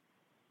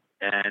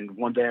 and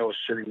one day I was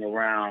sitting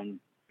around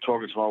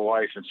talking to my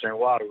wife and saying,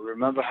 wow,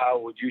 remember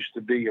how it used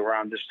to be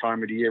around this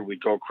time of the year?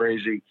 We'd go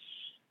crazy,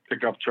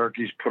 pick up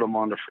turkeys, put them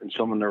in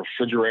some in the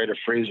refrigerator,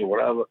 freezer,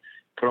 whatever,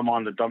 put them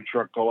on the dump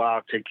truck, go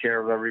out, take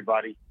care of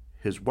everybody.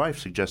 His wife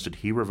suggested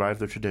he revive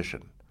the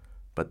tradition,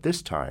 but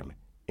this time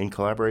in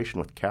collaboration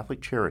with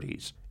Catholic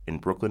Charities in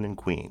Brooklyn and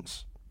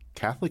Queens.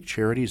 Catholic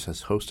Charities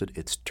has hosted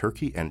its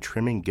turkey and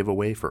trimming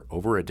giveaway for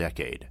over a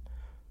decade.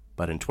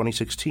 But in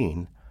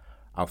 2016,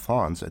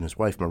 Alphonse and his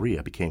wife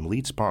Maria became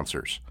lead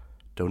sponsors,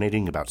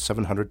 donating about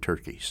 700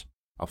 turkeys.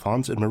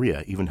 Alphonse and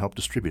Maria even helped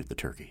distribute the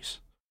turkeys.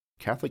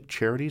 Catholic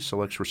Charities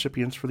selects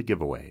recipients for the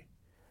giveaway.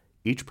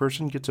 Each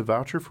person gets a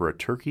voucher for a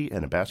turkey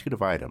and a basket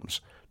of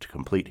items to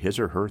complete his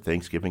or her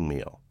Thanksgiving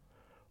meal.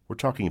 We're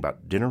talking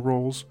about dinner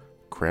rolls,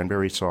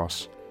 cranberry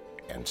sauce,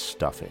 and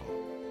stuffing.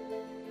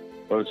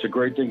 But it's a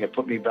great thing. It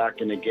put me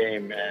back in the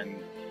game, and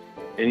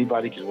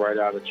anybody can write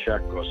out a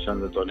check or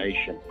send a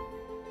donation.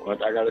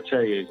 But I got to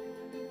tell you,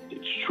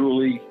 it's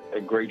truly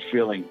a great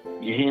feeling.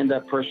 You hand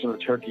that person a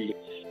turkey,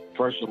 the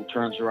person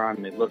turns around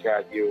and they look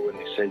at you and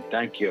they say,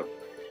 thank you.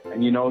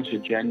 And you know it's a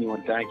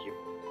genuine thank you.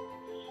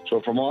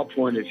 So from our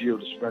point of view,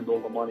 to spend all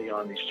the money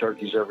on these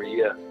turkeys every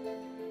year,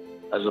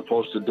 as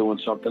opposed to doing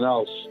something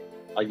else,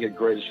 I get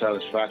greater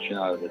satisfaction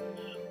out of it.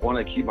 One,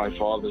 I keep my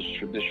father's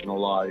tradition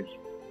alive,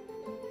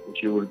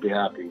 which you would be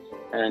happy.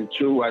 And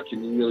two, I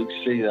can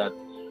really see that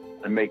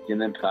I'm making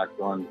an impact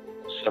on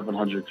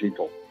 700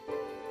 people.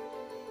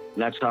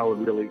 And that's how it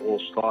really all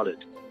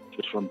started.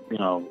 Just from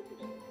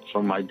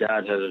my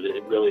dad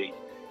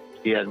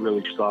he had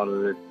really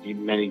started it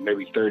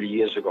maybe 30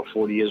 years ago,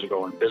 40 years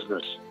ago in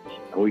business,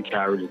 and we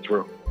carried it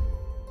through.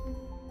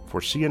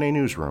 For CNA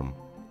Newsroom,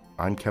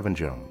 I'm Kevin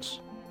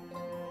Jones.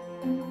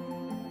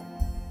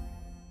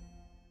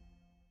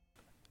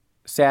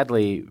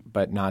 Sadly,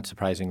 but not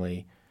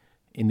surprisingly,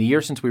 in the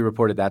year since we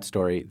reported that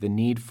story, the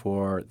need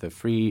for the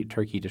free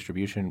turkey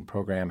distribution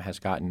program has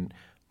gotten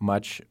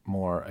much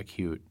more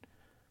acute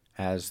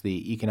as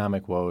the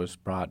economic woes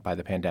brought by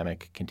the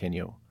pandemic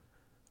continue.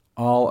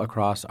 All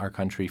across our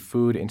country,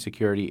 food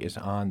insecurity is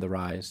on the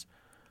rise.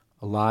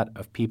 A lot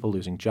of people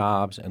losing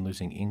jobs and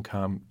losing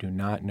income do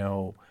not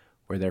know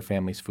where their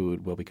family's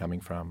food will be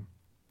coming from.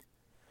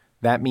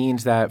 That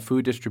means that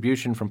food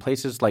distribution from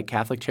places like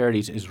Catholic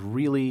Charities is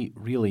really,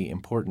 really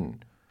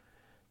important.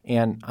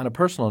 And on a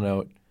personal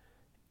note,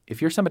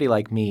 if you're somebody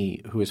like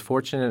me who is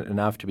fortunate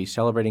enough to be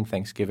celebrating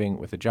Thanksgiving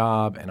with a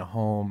job and a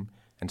home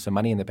and some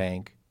money in the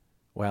bank,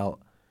 well,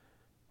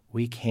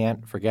 we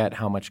can't forget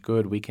how much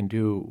good we can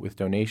do with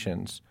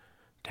donations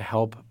to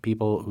help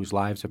people whose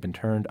lives have been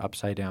turned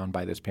upside down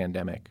by this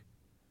pandemic.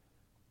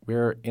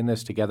 We're in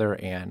this together,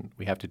 and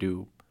we have to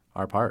do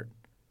our part.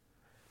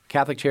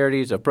 Catholic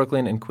Charities of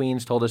Brooklyn and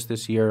Queens told us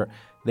this year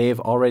they've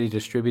already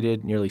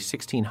distributed nearly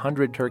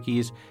 1,600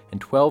 turkeys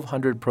and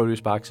 1,200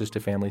 produce boxes to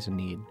families in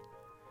need.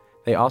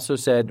 They also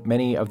said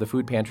many of the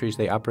food pantries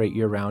they operate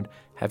year-round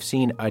have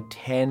seen a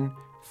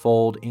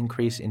 10-fold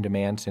increase in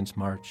demand since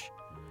March,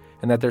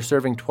 and that they're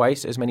serving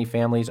twice as many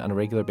families on a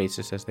regular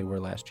basis as they were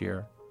last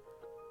year.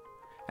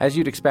 As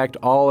you'd expect,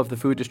 all of the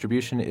food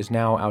distribution is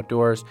now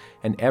outdoors,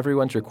 and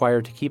everyone's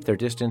required to keep their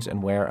distance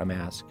and wear a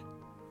mask.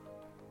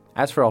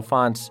 As for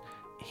Alphonse,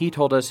 he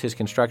told us his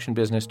construction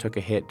business took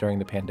a hit during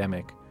the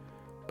pandemic,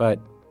 but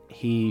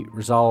he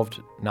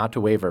resolved not to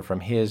waver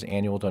from his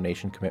annual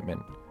donation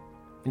commitment.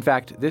 In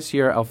fact, this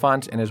year,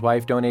 Alphonse and his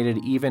wife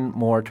donated even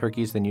more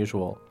turkeys than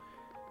usual,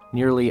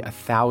 nearly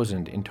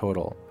 1,000 in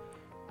total,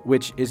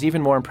 which is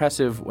even more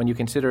impressive when you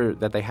consider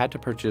that they had to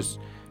purchase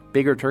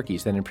bigger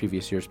turkeys than in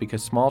previous years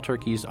because small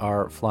turkeys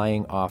are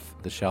flying off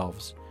the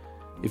shelves.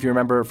 If you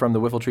remember from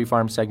the Whiffletree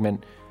Farm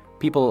segment,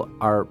 people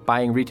are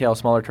buying retail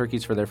smaller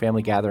turkeys for their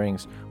family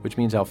gatherings, which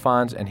means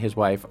Alphonse and his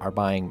wife are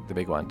buying the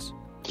big ones.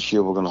 This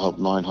year we're going to help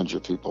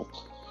 900 people.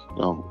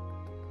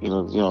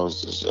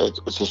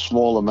 It's a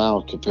small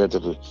amount compared to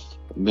the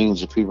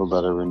millions of people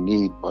that are in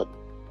need, but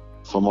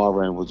from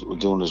our end, we're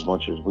doing as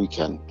much as we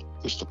can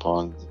based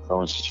upon the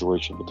current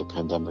situation with the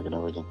pandemic and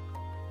everything.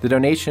 The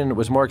donation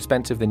was more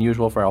expensive than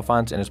usual for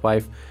Alphonse and his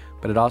wife,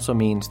 but it also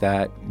means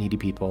that needy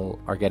people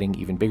are getting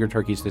even bigger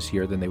turkeys this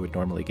year than they would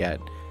normally get,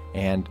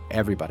 and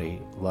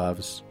everybody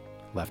loves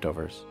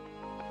leftovers.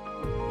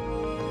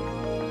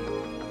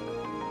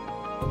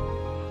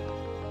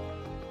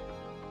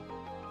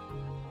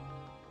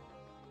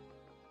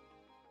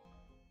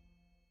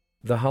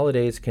 The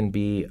holidays can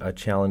be a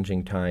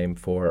challenging time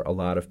for a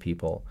lot of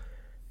people,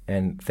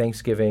 and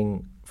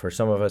Thanksgiving for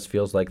some of us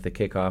feels like the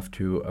kickoff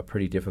to a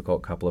pretty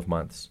difficult couple of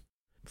months.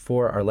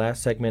 For our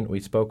last segment, we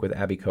spoke with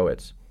Abby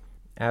Kowitz.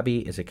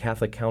 Abby is a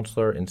Catholic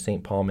counselor in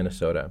St. Paul,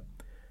 Minnesota.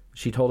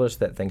 She told us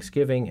that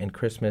Thanksgiving and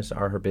Christmas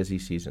are her busy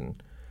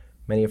season.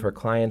 Many of her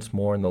clients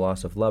mourn the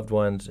loss of loved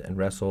ones and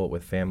wrestle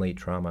with family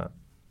trauma.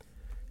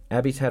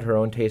 Abby's had her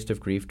own taste of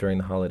grief during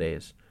the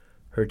holidays.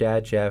 Her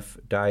dad, Jeff,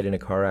 died in a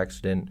car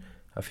accident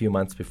a few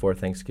months before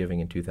Thanksgiving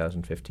in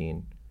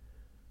 2015.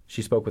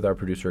 She spoke with our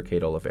producer,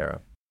 Kate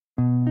Oliveira.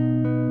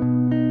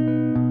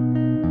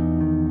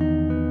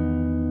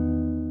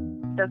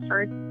 The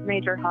first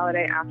major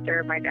holiday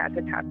after my dad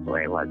had passed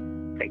away was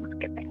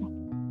Thanksgiving.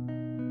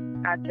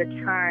 At the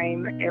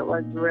time, it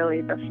was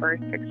really the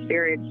first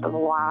experience of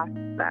loss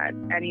that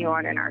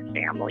anyone in our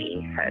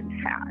family had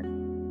had.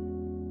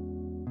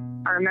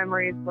 Our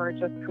memories were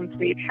just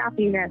complete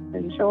happiness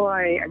and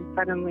joy, and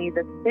suddenly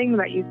this thing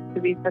that used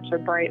to be such a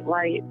bright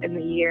light in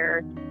the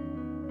year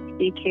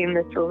became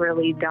this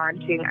really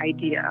daunting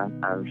idea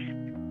of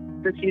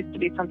this used to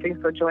be something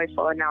so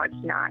joyful, and now it's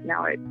not.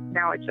 Now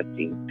it just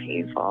seems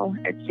painful.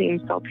 It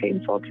seems so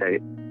painful to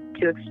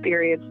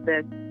experience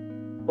this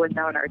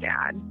without our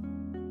dad.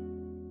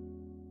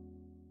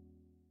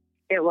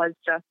 It was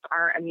just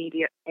our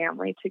immediate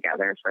family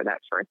together for that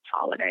first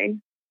holiday.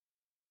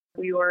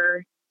 We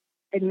were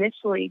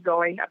initially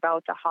going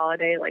about the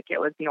holiday like it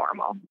was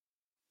normal,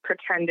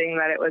 pretending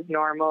that it was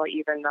normal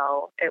even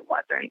though it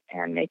wasn't,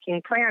 and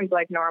making plans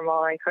like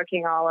normal and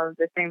cooking all of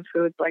the same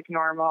foods like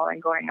normal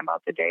and going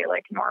about the day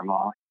like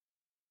normal.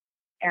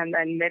 And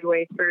then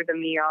midway through the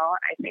meal,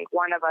 I think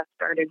one of us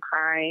started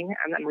crying,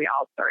 and then we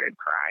all started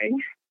crying.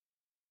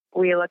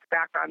 We look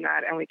back on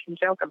that and we can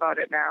joke about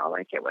it now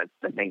like it was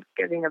the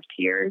Thanksgiving of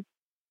tears.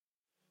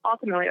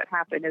 Ultimately, what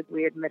happened is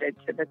we admitted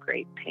to the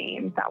great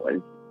pain that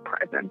was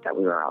present, that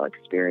we were all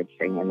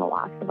experiencing in the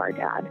loss of our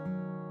dad.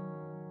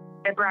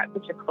 It brought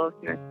such a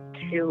closeness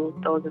to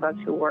those of us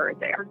who were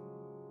there.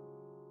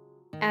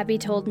 Abby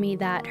told me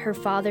that her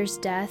father's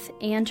death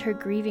and her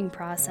grieving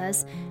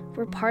process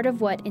were part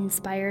of what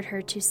inspired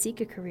her to seek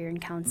a career in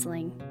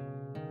counseling.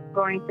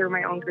 Going through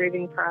my own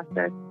grieving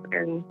process,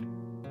 and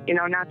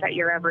not that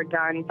you're ever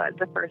done, but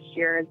the first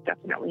year is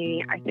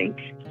definitely, I think,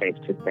 safe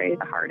to say,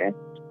 the hardest.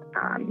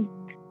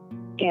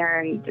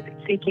 And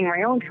seeking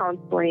my own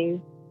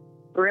counseling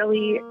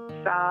really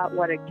saw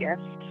what a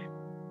gift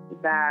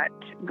that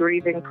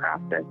grieving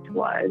process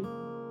was.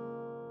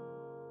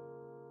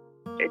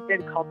 It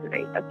did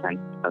cultivate a sense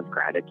of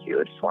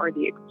gratitude for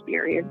the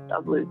experience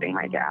of losing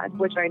my dad,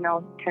 which I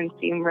know can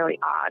seem really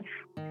odd.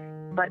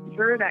 But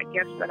through that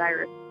gift that I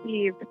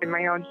received in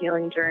my own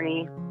healing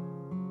journey,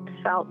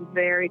 felt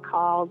very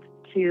called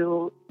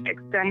to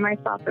extend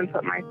myself and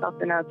put myself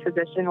in a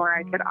position where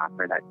I could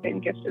offer that same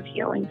gift of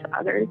healing to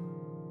others.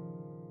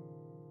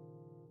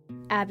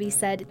 Abby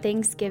said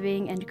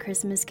Thanksgiving and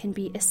Christmas can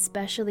be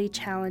especially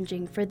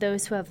challenging for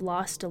those who have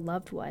lost a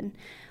loved one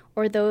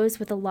or those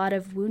with a lot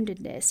of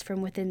woundedness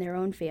from within their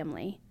own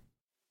family.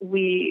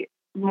 We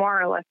more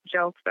or less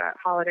joke that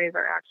holidays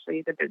are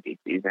actually the busy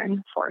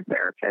season for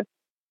therapists.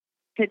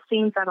 It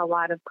seems that a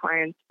lot of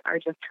clients are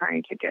just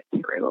trying to get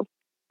through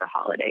the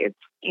holidays.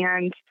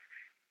 And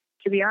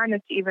to be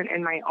honest, even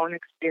in my own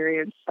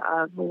experience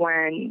of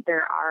when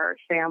there are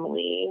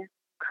family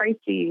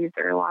crises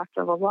or loss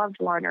of a loved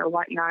one or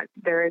whatnot,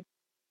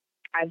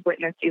 I've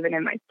witnessed even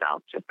in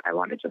myself, I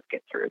want to just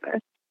get through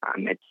this.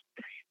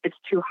 It's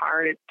too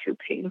hard, it's too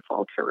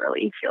painful to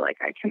really feel like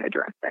I can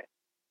address it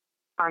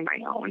on my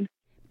own.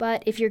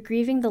 But if you're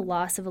grieving the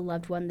loss of a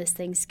loved one this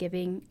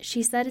Thanksgiving,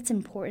 she said it's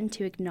important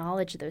to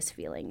acknowledge those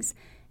feelings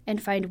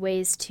and find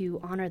ways to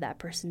honor that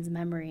person's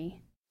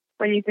memory.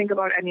 When you think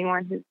about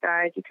anyone who's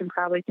died, you can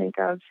probably think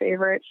of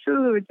favorite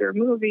foods or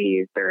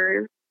movies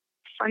or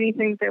funny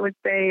things they would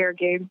say or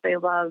games they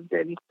loved,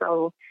 and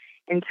so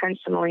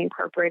intentionally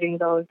incorporating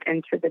those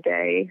into the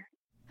day.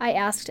 I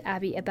asked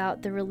Abby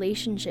about the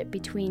relationship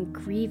between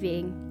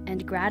grieving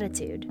and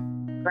gratitude.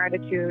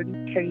 Gratitude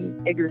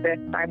can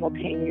exist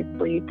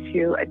simultaneously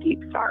to a deep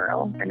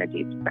sorrow and a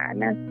deep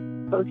sadness.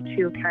 Those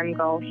two can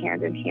go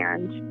hand in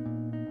hand.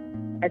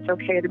 It's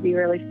okay to be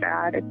really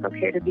sad. It's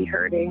okay to be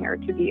hurting or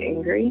to be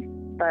angry.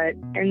 But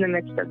in the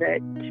midst of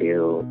it,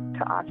 to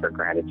offer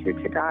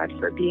gratitude to God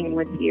for being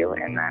with you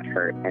in that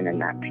hurt and in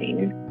that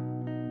pain.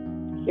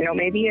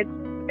 Maybe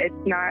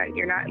it's not,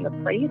 you're not in the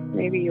place,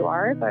 maybe you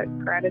are, but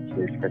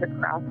gratitude for the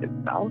cross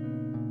itself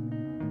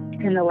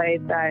in the ways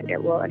that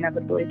it will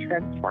inevitably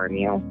transform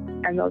you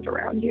and those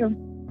around you.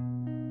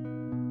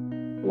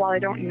 While I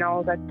don't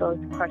know that those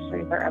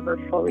questions are ever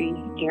fully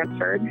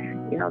answered,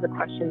 the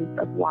questions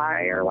of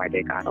why or why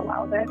did God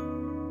allow this,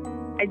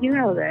 I do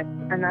know this,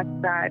 and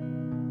that's that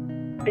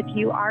if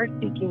you are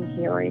seeking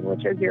healing,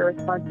 which is your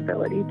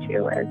responsibility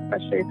too,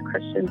 especially as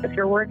Christians, if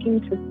you're working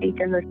to seek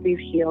and receive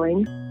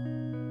healing,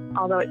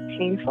 although it's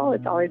painful,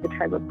 it's always a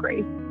time of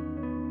grace.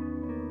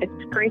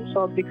 It's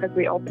graceful because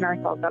we open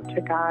ourselves up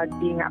to God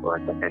being at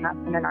work within us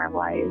and in our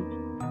lives.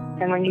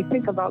 And when you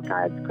think about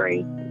God's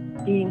grace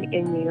being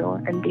in you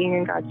and being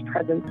in God's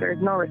presence,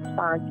 there's no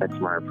response that's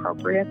more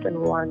appropriate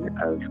than one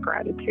of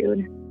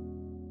gratitude.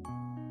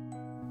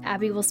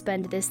 Abby will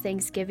spend this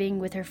Thanksgiving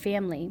with her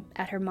family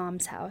at her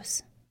mom's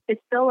house. It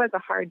still was a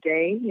hard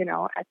day,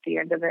 at the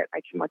end of it,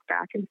 I can look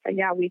back and say,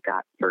 yeah, we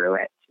got through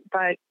it.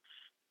 But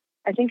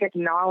I think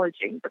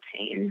acknowledging the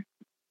pain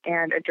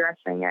and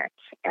addressing it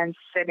and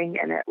sitting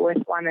in it with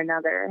one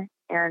another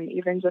and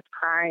even just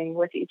crying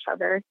with each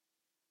other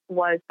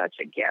was such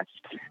a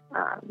gift.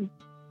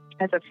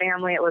 As a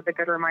family, it was a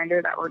good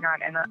reminder that we're not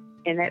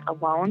in it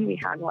alone. We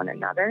had one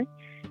another,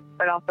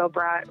 but also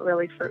brought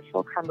really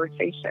fruitful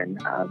conversation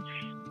of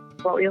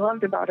what we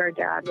loved about our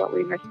dad, what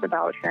we missed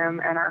about him,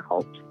 and our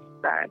hopes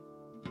that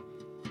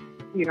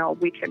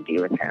we can be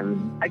with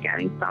him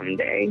again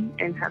someday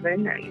in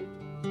heaven,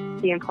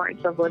 and the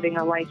importance of living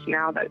a life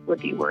now that would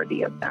be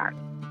worthy of that.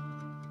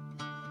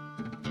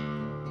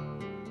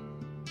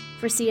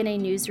 For CNA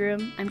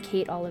Newsroom, I'm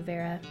Kate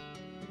Oliveira.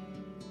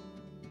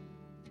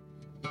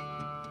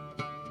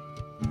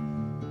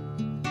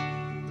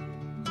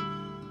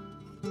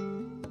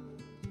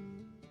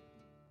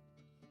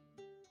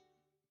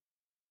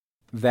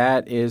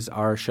 That is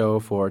our show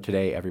for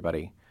today,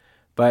 everybody.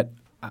 But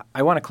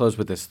I want to close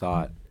with this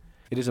thought.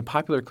 It is a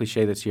popular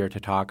cliche this year to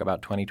talk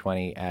about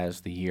 2020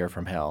 as the year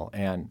from hell,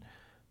 and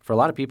for a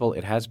lot of people,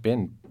 it has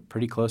been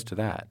pretty close to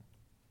that.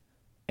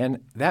 And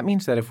that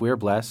means that if we're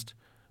blessed,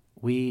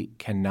 we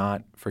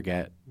cannot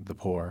forget the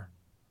poor,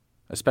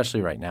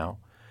 especially right now.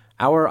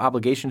 Our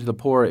obligation to the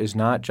poor is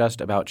not just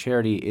about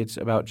charity, it's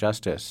about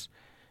justice.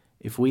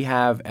 If we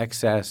have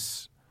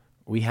excess,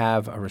 we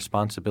have a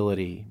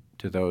responsibility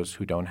to those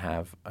who don't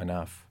have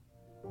enough.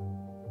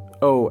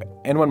 Oh,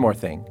 and one more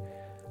thing.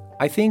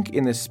 I think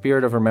in the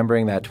spirit of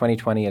remembering that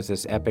 2020 is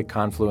this epic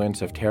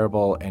confluence of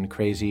terrible and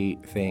crazy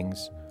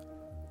things,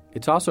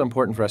 it's also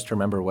important for us to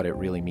remember what it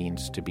really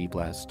means to be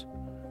blessed.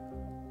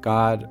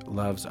 God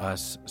loves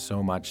us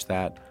so much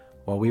that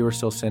while we were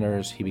still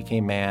sinners, he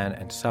became man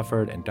and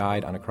suffered and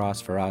died on a cross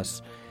for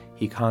us.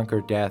 He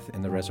conquered death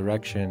in the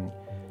resurrection.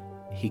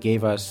 He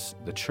gave us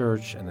the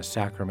church and the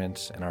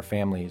sacraments and our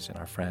families and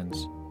our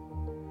friends.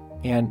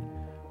 And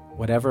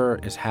whatever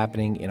is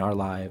happening in our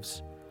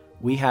lives,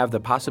 we have the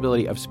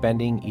possibility of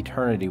spending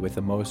eternity with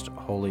the most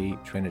holy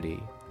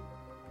Trinity.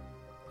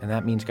 And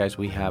that means, guys,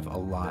 we have a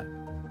lot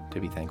to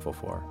be thankful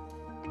for.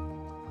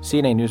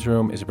 CNA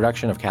Newsroom is a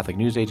production of Catholic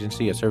News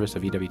Agency, a service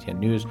of EWTN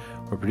News.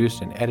 We're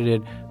produced and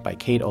edited by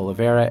Kate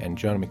Oliveira and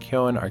Jonah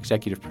McKeown. Our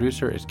executive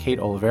producer is Kate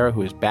Oliveira,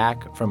 who is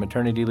back from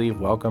maternity leave.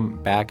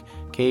 Welcome back,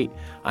 Kate.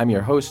 I'm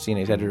your host,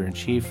 CNA's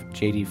editor-in-chief,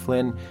 J.D.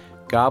 Flynn.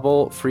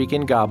 Gobble,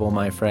 freaking gobble,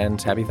 my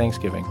friends. Happy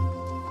Thanksgiving.